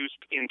produced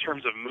in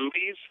terms of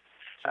movies,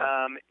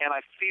 and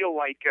I feel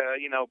like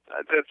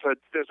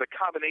there's a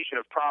combination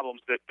of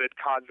problems that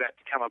cause that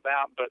to come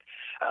about. But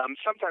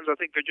sometimes I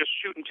think they're just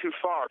shooting too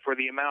far for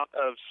the amount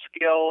of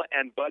skill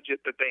and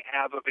budget that they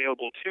have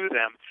available to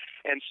them,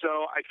 and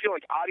so I feel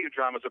like audio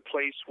drama is a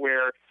place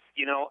where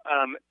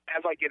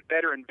as I get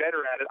better and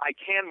better at it, I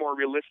can more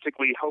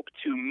realistically hope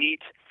to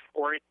meet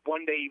or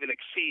one day even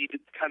exceed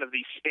kind of the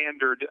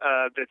standard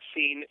that's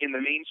seen in the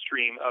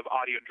mainstream of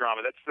audio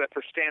drama. That's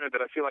a standard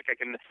that I feel like I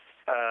can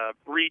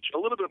reach a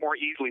little bit more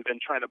easily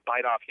than trying to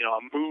bite off,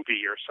 a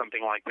movie or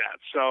something like that.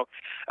 So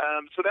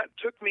that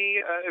took me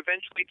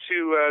eventually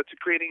to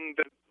creating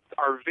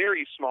our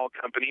very small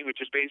company,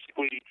 which is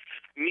basically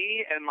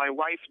me and my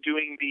wife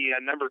doing the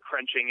number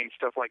crunching and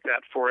stuff like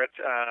that for it.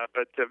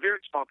 But a very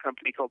small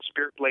company called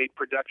Spirit Blade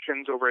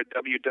Productions over at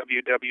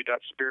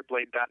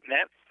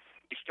www.spiritblade.net.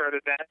 We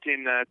started that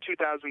in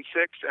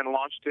 2006 and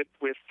launched it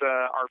with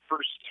our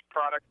first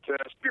product,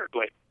 Spirit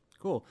Blade.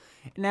 Cool.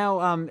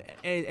 Now,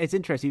 it's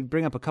interesting. You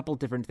bring up a couple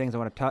different things I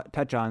want to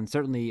touch on.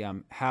 Certainly,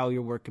 how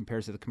your work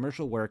compares to the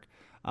commercial work,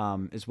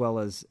 as well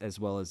as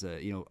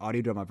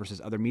audio drama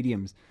versus other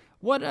mediums.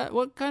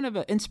 What kind of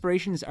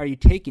inspirations are you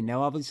taking?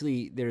 Now,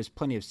 obviously, there's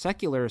plenty of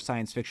secular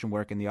science fiction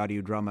work in the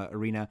audio drama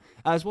arena,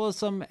 as well as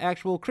some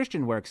actual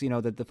Christian works.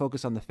 That the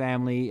focus on the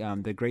family,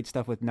 the great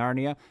stuff with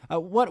Narnia.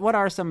 What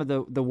are some of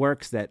the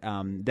works that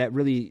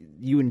really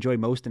you enjoy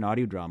most in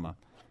audio drama?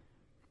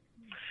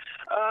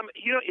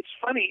 It's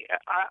funny.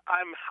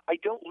 I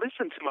don't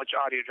listen to much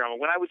audio drama.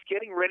 When I was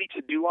getting ready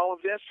to do all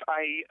of this,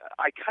 I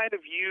kind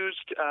of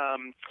used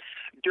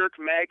Dirk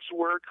Magg's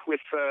work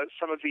with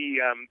some of the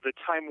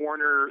Time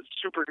Warner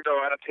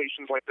superhero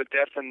adaptations, like the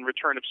Death and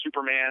Return of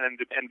Superman and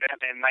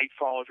Batman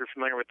Nightfall, if you're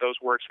familiar with those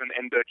works,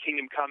 and the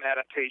Kingdom Come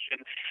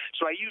adaptation.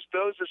 So I used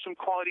those as some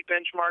quality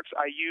benchmarks.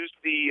 I used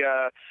the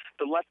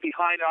Left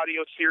Behind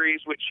audio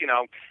series, which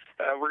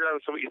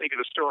regardless of what you think of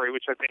the story,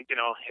 which I think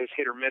is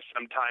hit or miss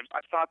sometimes,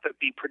 I thought that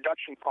the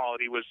production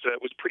quality was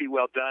pretty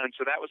well done.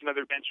 So that was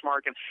another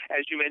benchmark. And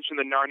as you mentioned,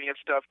 the Narnia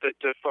stuff that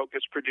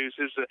Focus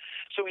produces.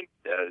 So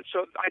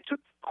I took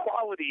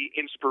quality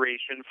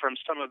inspiration from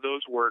some of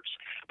those works.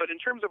 But in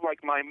terms of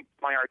like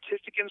my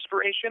artistic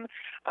inspiration,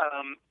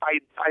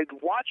 I'd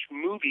watch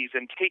movies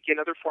and take in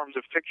other forms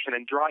of fiction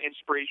and draw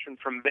inspiration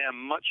from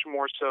them much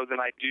more so than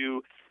I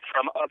do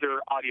from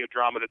other audio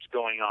drama that's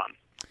going on.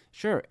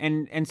 Sure.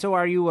 And so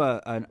are you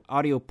an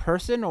audio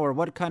person, or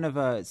what kind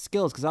of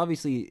skills? Because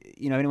obviously,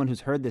 anyone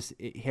who's heard this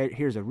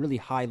hears a really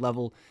high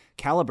level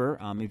caliber.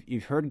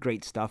 You've heard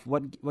great stuff.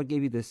 What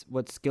gave you this?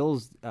 What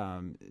skills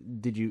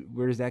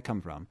where does that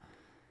come from?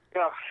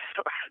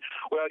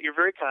 Well, you're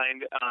very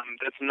kind.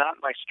 That's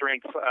not my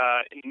strength,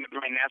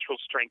 my natural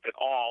strength at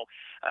all.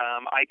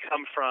 I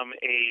come from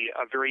a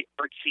very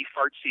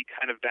artsy-fartsy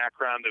kind of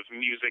background of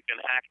music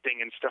and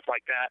acting and stuff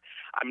like that.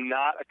 I'm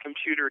not a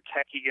computer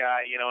techie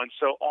guy, and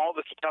so all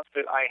the stuff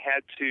that I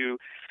had to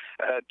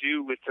do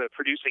with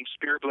producing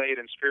Spirit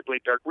Blade and Spirit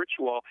Blade Dark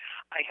Ritual,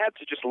 I had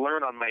to just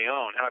learn on my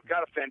own. And I've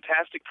got a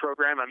fantastic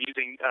program. I'm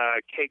using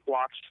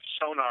Cakewalk's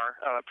Sonar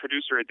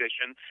Producer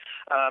Edition.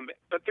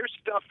 But there's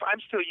stuff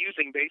I'm still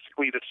using,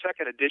 basically the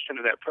second edition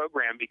of that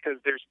program, because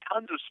there's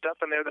tons of stuff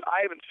in there that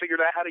I haven't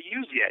figured out how to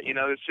use yet.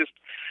 It's just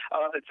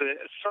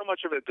so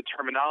much of it, the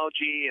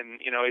terminology,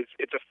 and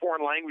it's a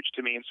foreign language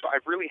to me. And so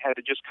I've really had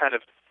to just kind of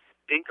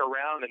think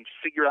around and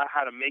figure out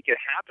how to make it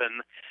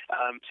happen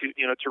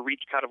to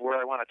reach kind of where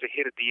I wanted to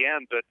hit at the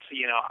end. But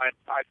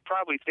I've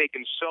probably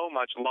taken so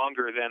much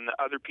longer than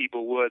other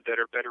people would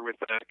that are better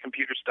with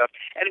computer stuff,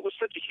 and it was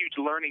such a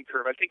huge learning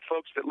curve. I think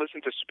folks that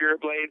listen to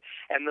Spirit Blade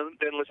and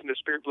then listen to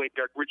Spirit Blade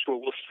Dark Ritual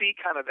will see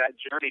kind of that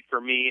journey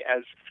for me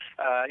as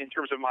in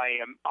terms of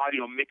my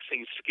audio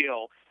mixing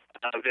skill.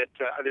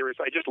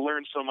 I just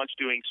learned so much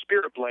doing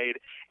Spirit Blade,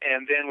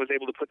 and then was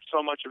able to put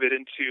so much of it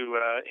into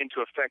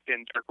effect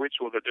in Dark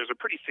Ritual that there's a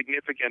pretty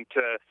significant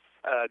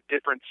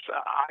difference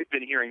I've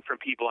been hearing from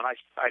people, and I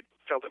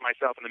felt it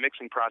myself in the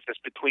mixing process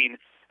between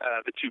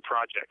the two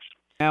projects.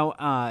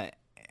 Now,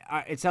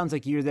 it sounds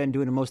like you're then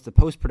doing most of the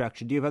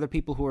post-production. Do you have other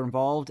people who are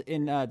involved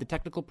in the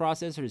technical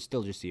process, or is it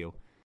still just you?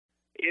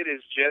 It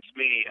is just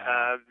me.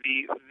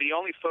 The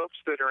only folks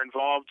that are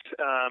involved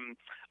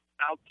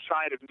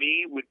outside of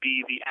me would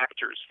be the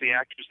actors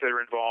that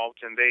are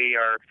involved, and they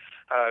are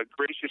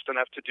gracious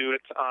enough to do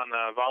it on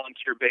a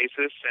volunteer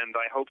basis, and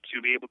I hope to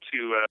be able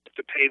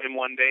to pay them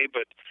one day.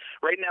 But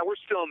right now we're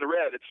still in the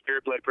red at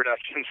Spirit Blade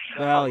Productions.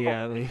 So, well,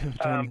 yeah.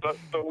 But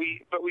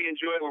we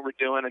enjoy what we're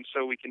doing, and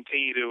so we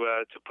continue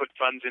to put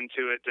funds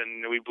into it,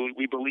 and we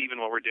believe in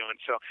what we're doing.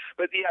 So,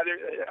 but yeah,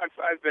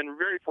 I've been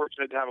very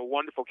fortunate to have a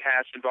wonderful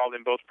cast involved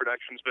in both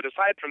productions. But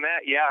aside from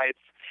that, yeah,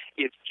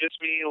 it's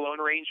just me, Lone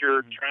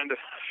Ranger, trying to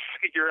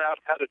figure out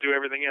how to do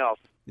everything else.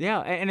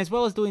 Yeah, and as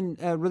well as doing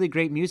really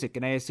great music,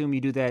 and I assume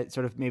you do that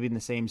sort of maybe in the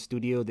same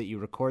studio that you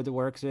record the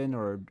works in,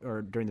 or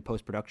during the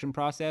post-production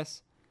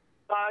process?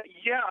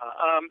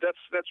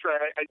 That's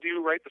right. I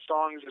do write the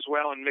songs as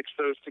well and mix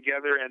those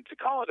together. And to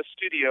call it a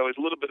studio is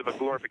a little bit of a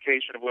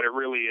glorification of what it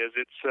really is.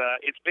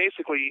 It's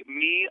basically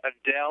me,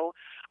 Adele,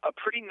 a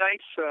pretty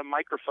nice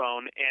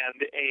microphone,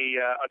 and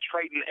a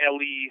Triton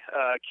LE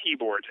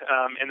keyboard,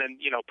 and then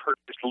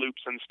purchased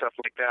loops and stuff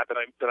like that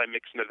I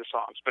mix into the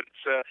songs. But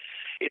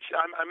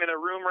I'm in a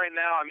room right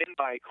now. I'm in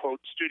my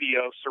quote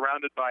studio,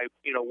 surrounded by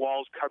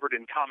walls covered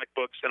in comic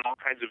books and all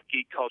kinds of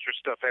geek culture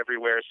stuff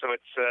everywhere. So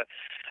it's a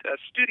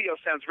studio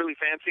sounds really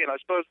fancy, and I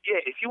suppose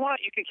if you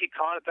want, you can keep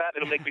calling it that.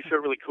 It'll make me feel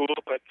really cool,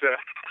 but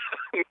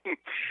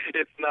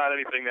it's not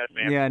anything that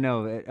fancy. Yeah,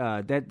 no,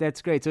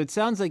 that's great. So it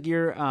sounds like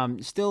you're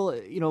still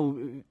a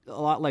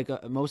lot like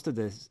most of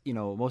us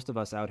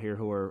out here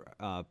who are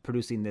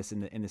producing this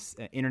in this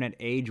internet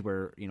age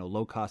where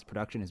low cost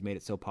production has made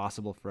it so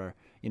possible for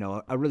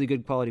a really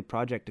good quality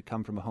project to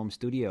come from a home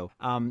studio.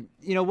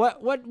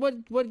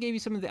 What gave you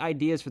some of the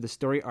ideas for the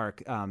story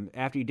arc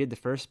after you did the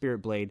first Spirit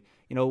Blade?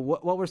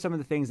 What were some of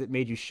the things that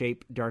made you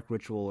shape Dark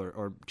Ritual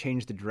or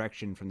change the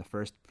direction from the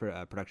first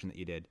production that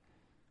you did?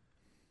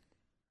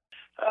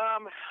 I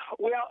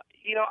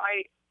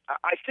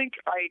think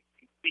I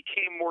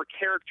became more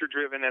character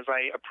driven as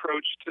I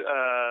approached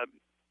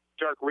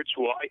Dark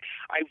Ritual.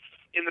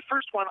 In the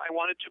first one, I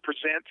wanted to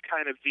present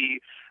kind of the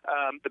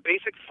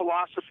basic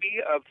philosophy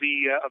of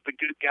the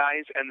good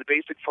guys and the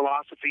basic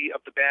philosophy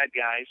of the bad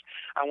guys.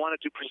 I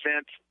wanted to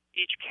present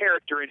each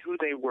character and who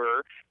they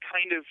were,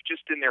 kind of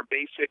just in their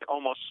basic,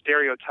 almost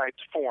stereotyped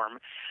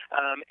form.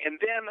 And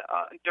then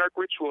Dark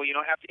Ritual,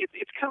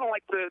 it's kind of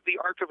like the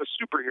arc of a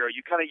superhero. You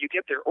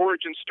get their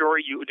origin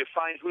story, you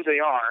define who they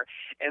are,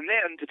 and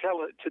then to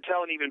tell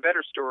an even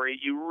better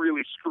story, you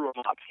really screw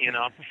them up,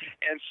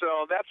 And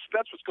so that's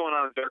what's going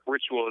on in Dark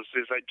Ritual. Is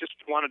I just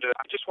wanted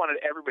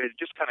everybody to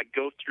just kind of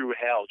go through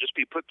hell, just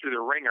be put through the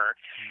ringer,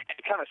 and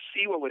kind of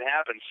see what would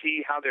happen,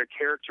 see how their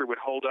character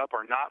would hold up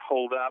or not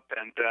hold up,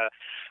 and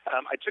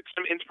I took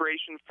some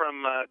inspiration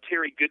from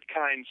Terry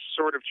Goodkind's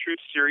Sword of Truth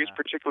series,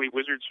 particularly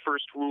Wizard's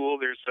First Rule.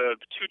 There's 2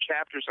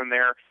 chapters in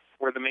there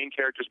where the main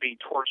character is being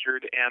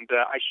tortured, and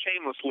I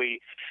shamelessly,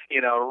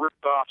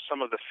 ripped off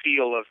some of the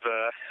feel of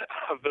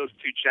those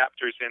two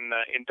chapters in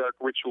Dark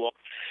Ritual.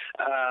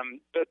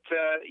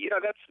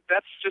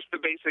 That's just the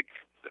basic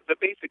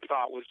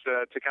thought was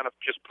to kind of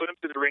just put them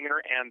through the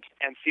ringer and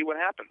see what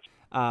happens.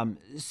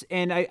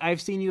 And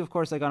I've seen you, of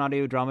course, like on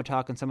Audio Drama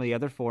Talk and some of the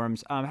other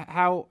forums.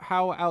 How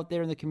out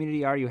there in the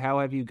community are you? How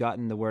have you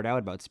gotten the word out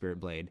about Spirit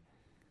Blade?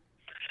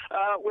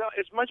 Well,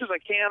 as much as I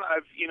can, I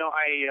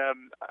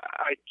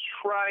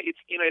try.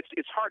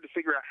 It's hard to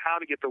figure out how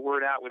to get the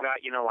word out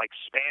without like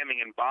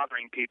spamming and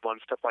bothering people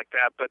and stuff like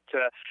that. But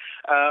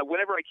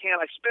whenever I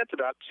can, I spent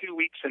about 2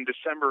 weeks in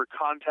December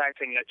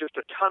contacting just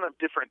a ton of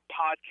different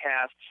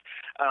podcasts,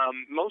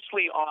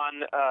 mostly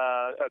on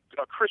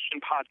a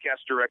Christian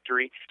podcast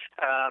directory,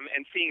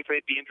 and seeing if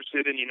they'd be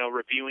interested in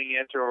reviewing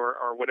it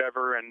or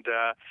whatever. And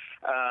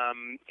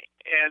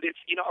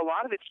it's a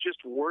lot of it's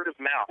just word of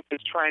mouth.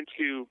 It's trying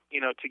to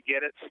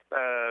get it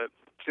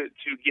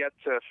to get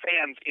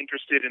fans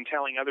interested in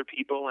telling other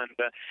people. And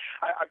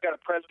I've got a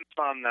presence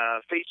on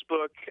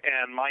Facebook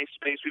and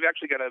MySpace. We've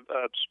actually got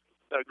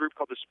a group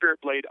called the Spirit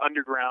Blade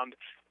Underground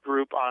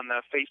group on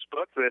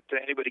Facebook that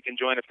anybody can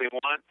join if they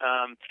want.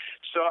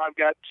 So I've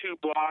got 2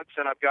 blogs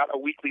and I've got a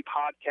weekly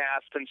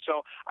podcast, and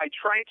so I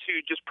try to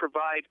just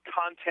provide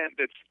content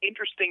that's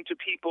interesting to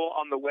people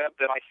on the web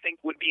that I think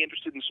would be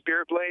interested in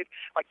Spirit Blade.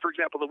 Like, for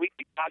example, the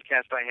weekly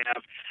podcast I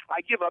have,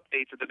 I give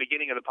updates at the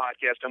beginning of the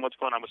podcast on what's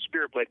going on with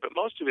Spirit Blade, but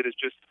most of it is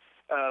just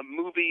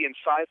movie and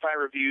sci-fi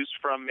reviews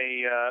from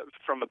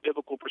a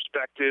biblical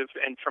perspective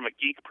and from a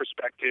geek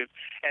perspective,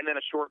 and then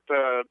a short,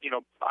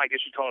 I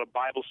guess you'd call it a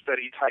Bible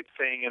study type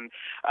thing. And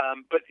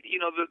but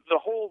the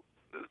whole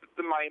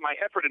my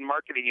effort in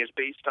marketing is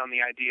based on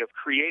the idea of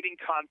creating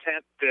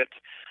content that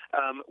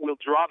will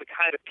draw the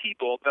kind of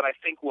people that I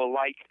think will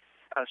like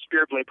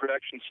Spirit Blade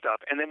production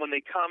stuff. And then when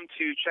they come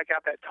to check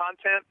out that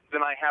content,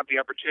 then I have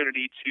the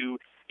opportunity to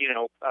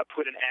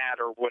put an ad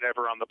or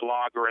whatever on the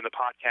blog or in the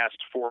podcast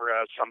for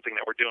something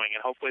that we're doing,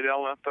 and hopefully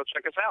they'll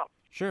check us out.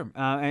 Sure.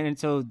 And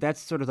so that's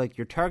sort of like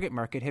your target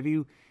market. Have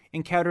you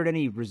encountered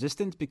any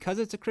resistance because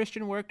it's a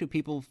Christian work? Do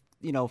people,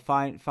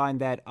 find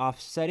that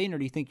offsetting, or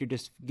do you think you're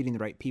just getting the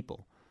right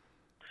people?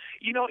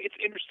 It's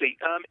interesting.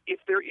 If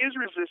there is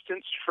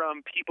resistance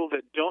from people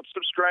that don't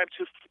subscribe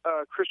to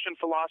Christian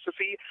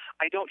philosophy,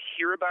 I don't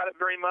hear about it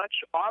very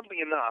much. Oddly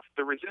enough,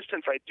 the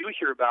resistance I do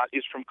hear about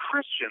is from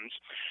Christians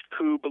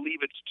who believe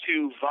it's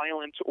too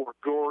violent or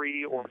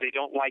gory, or they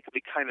don't like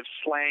the kind of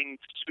slang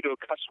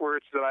pseudo-cuss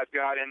words that I've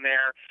got in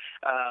there.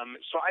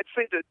 So I'd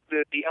say that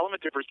the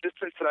element of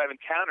resistance that I've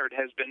encountered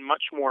has been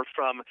much more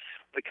from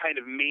the kind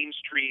of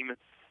mainstream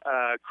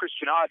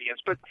Christian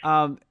audience, but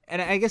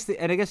and I guess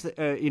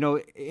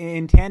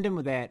in tandem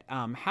with that,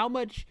 how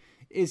much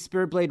is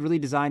Spirit Blade really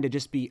designed to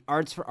just be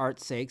arts for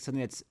art's sake, something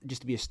that's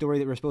just to be a story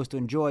that we're supposed to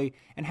enjoy,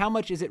 and how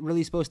much is it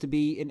really supposed to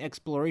be an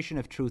exploration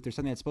of truth, or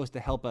something that's supposed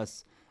to help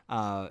us,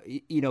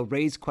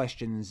 raise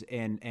questions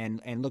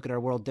and look at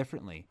our world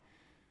differently?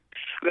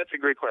 That's a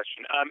great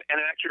question, and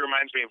it actually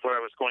reminds me of what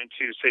I was going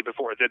to say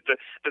before, that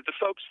the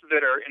folks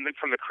that are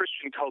from the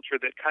Christian culture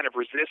that kind of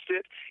resist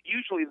it,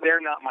 usually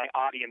they're not my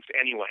audience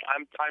anyway.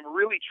 I'm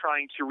really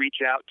trying to reach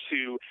out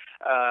to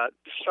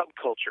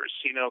subcultures,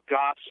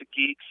 goths,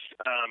 geeks,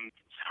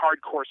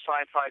 hardcore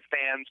sci-fi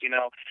fans.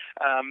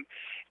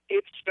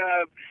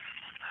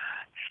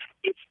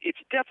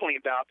 It's definitely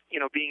about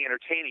being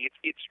entertaining.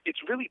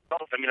 It's really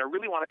both. I mean, I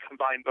really want to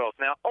combine both.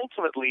 Now,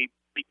 ultimately,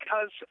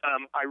 because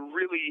I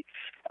really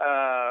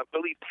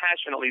believe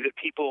passionately that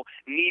people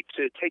need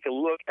to take a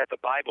look at the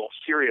Bible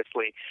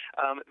seriously,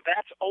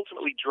 that's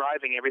ultimately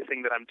driving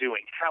everything that I'm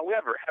doing.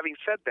 However, having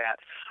said that,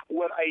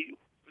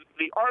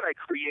 the art I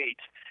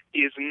create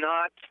is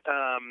not.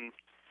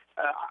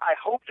 I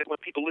hope that when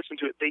people listen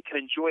to it, they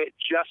can enjoy it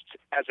just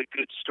as a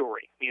good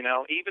story.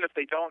 Even if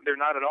they're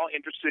not at all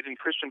interested in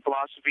Christian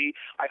philosophy,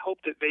 I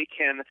hope that they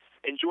can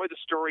enjoy the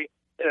story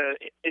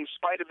in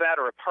spite of that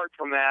or apart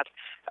from that,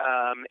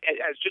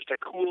 as just a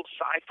cool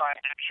sci-fi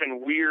action,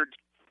 weird,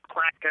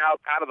 cracked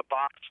out of the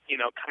box,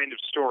 kind of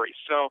story.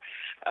 So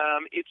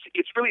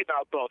it's really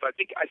about both. I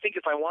think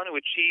if I want to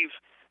achieve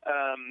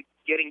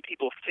getting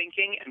people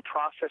thinking and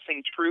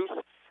processing truth,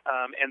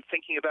 and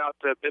thinking about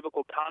the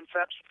biblical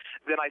concepts,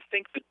 then I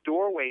think the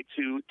doorway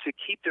to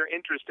keep their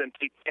interest and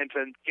to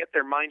get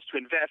their minds to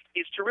invest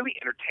is to really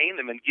entertain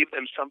them and give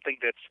them something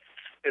that's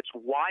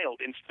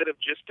wild, instead of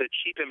just a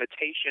cheap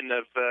imitation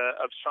of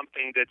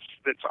something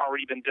that's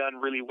already been done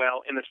really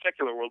well in the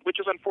secular world,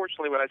 which is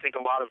unfortunately what I think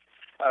a lot of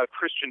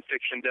Christian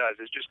fiction does,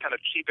 is just kind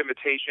of cheap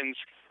imitations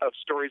of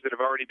stories that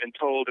have already been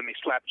told, and they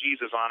slap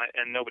Jesus on it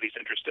and nobody's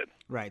interested.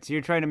 Right. So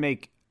you're trying to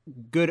make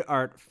good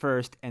art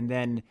first, and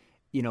then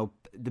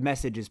the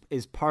message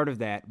is part of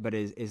that, but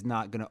is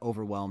not going to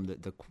overwhelm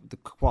the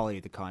quality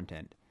of the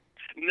content.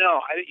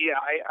 No,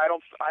 I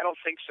don't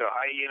think so.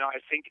 I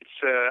think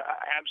it's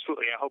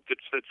absolutely. I hope that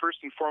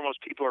first and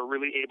foremost, people are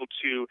really able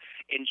to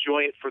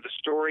enjoy it for the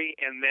story,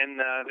 and then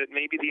that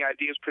maybe the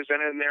ideas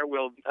presented in there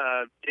will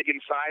dig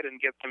inside and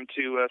get them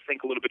to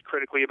think a little bit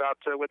critically about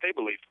what they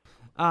believe.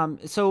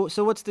 So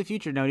what's the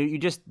future now? You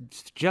just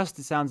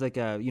it sounds like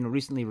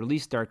recently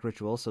released Dark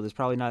Ritual, so there's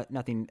probably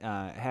nothing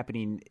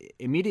happening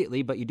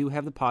immediately, but you do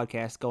have the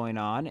podcast going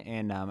on,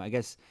 and I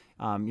guess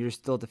you're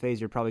still at the phase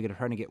you're probably going to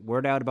try to get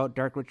word out about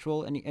Dark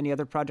Ritual. Any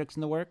other projects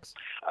in the works?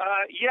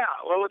 Yeah.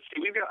 Well, let's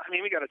see. We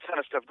got a ton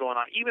of stuff going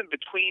on, even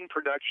between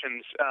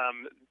productions.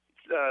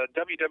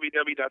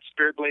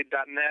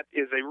 www.spiritblade.net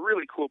is a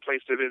really cool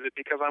place to visit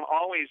because I'm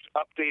always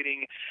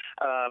updating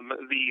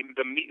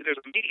there's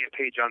a media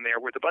page on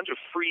there with a bunch of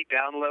free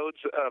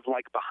downloads of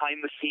like behind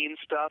the scenes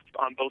stuff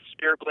on both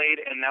Spirit Blade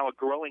and now a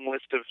growing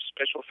list of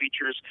special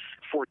features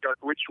for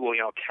Dark Ritual,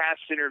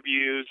 cast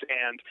interviews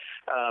and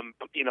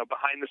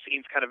behind the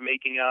scenes kind of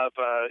making of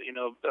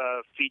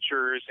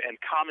features and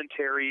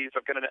commentaries.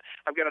 I've got an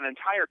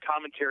entire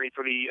commentary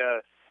for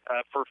the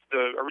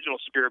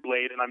original Spirit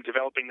Blade, and I'm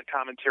developing the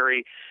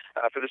commentary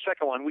for the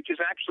second one, which is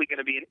actually going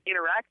to be an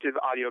interactive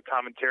audio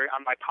commentary.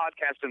 On my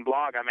podcast and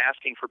blog, I'm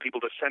asking for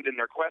people to send in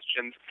their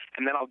questions,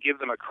 and then I'll give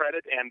them a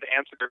credit and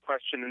answer their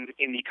question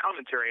in the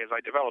commentary as I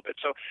develop it.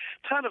 So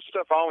ton of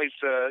stuff always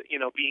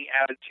being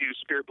added to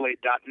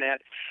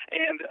spiritblade.net.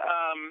 And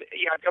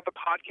I've got the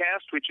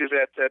podcast, which is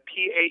at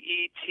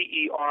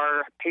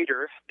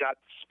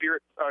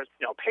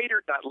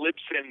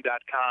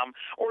pater.libsyn.com,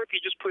 or if you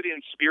just put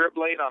in Spirit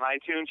Blade on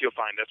iTunes, you'll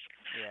find us.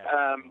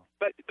 Yeah.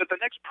 But the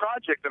next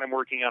project that I'm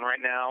working on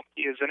right now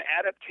is an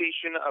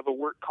adaptation of a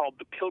work called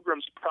The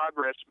Pilgrim's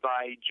Progress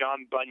by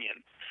John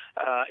Bunyan.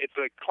 It's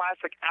a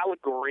classic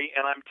allegory,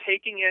 and I'm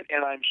taking it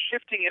and I'm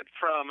shifting it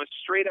from a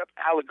straight-up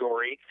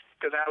allegory,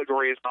 because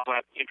allegory is not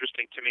that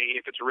interesting to me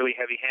if it's really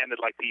heavy-handed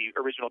like the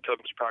original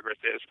Pilgrim's Progress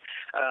is.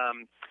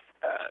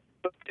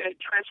 But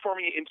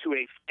transforming it into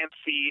a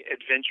fantasy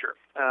adventure.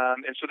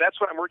 And so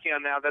that's what I'm working on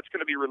now. That's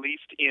going to be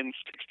released in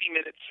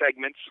 60-minute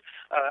segments,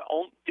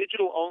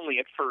 digital only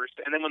at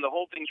first, and then when the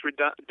whole thing's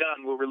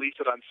done, we'll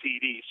release it on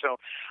CD. So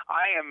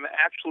I am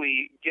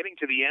actually getting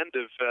to the end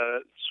of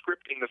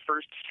scripting the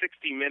first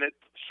 60-minute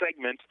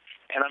segment,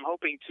 and I'm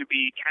hoping to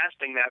be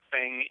casting that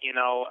thing,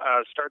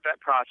 start that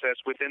process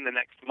within the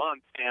next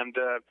month, and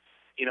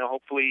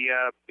hopefully,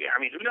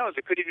 who knows?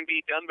 It could even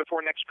be done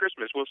before next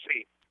Christmas. We'll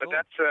see. But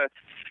cool.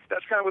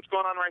 That's kind of what's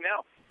going on right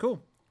now.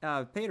 Cool.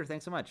 Pater,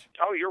 thanks so much.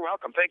 Oh, you're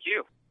welcome. Thank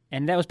you.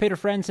 And that was Pater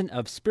Frenson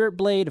of Spirit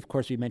Blade. Of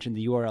course, we mentioned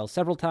the URL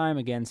several times.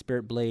 Again,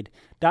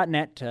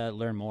 spiritblade.net to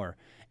learn more.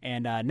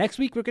 And next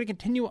week, we're going to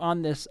continue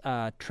on this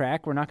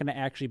track. We're not going to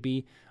actually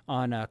be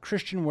on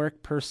Christian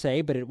work per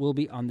se, but it will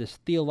be on this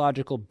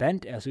theological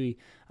bent as we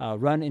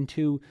run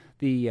into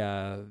the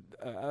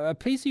a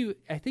piece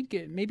I think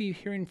maybe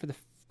hearing for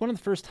one of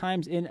the first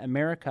times in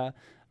America,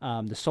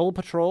 the Soul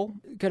Patrol,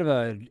 kind of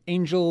a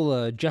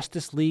angel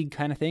Justice League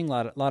kind of thing,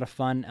 a lot of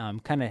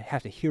fun. Kind of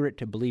have to hear it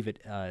to believe it.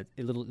 A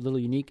little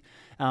unique.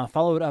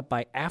 Followed up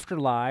by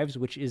Afterlives,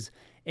 which is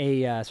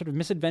a sort of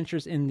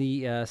misadventures in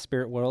the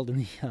spirit world, in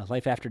the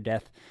life after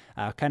death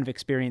kind of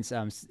experience.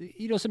 Some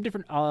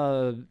different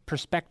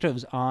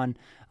perspectives on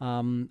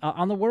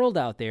the world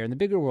out there, and the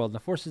bigger world, and the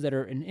forces that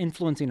are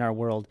influencing our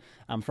world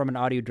from an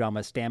audio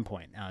drama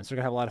standpoint. So we're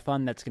gonna have a lot of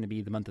fun. That's going to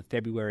be the month of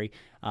February.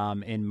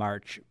 In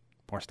March,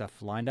 more stuff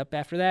lined up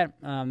after that.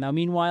 Now,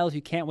 meanwhile, if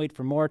you can't wait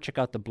for more, check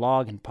out the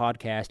blog and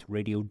podcast,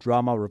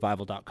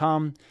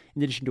 radiodramarevival.com.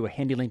 In addition to a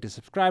handy link to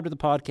subscribe to the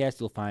podcast,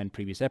 you'll find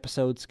previous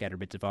episodes, scattered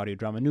bits of audio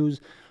drama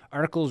news,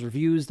 articles,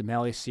 reviews, the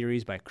Malleus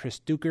series by Chris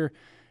Duker.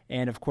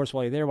 And, of course,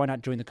 while you're there, why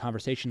not join the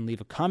conversation, leave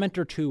a comment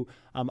or two.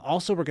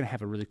 Also, we're going to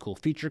have a really cool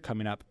feature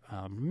coming up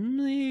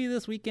maybe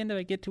this weekend if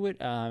I get to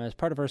it. As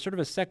part of our sort of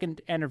a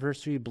second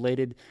anniversary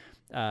belated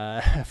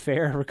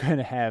affair, we're going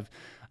to have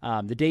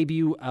the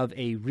debut of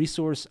a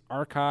resource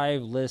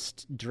archive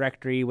list,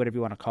 directory, whatever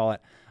you want to call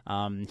it.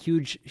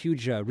 Huge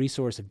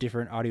resource of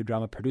different audio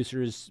drama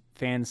producers,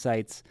 fan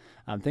sites,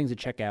 things to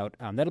check out.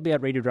 That'll be at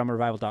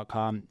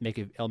radiodramarevival.com.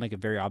 It'll make it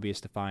very obvious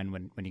to find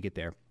when you get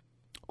there.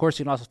 Of course,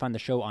 you can also find the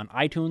show on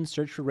iTunes.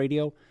 Search for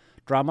Radio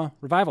Drama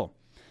Revival.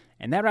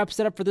 And that wraps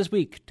it up for this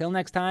week. Till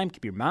next time,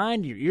 keep your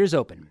mind and your ears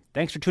open.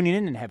 Thanks for tuning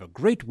in and have a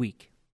great week.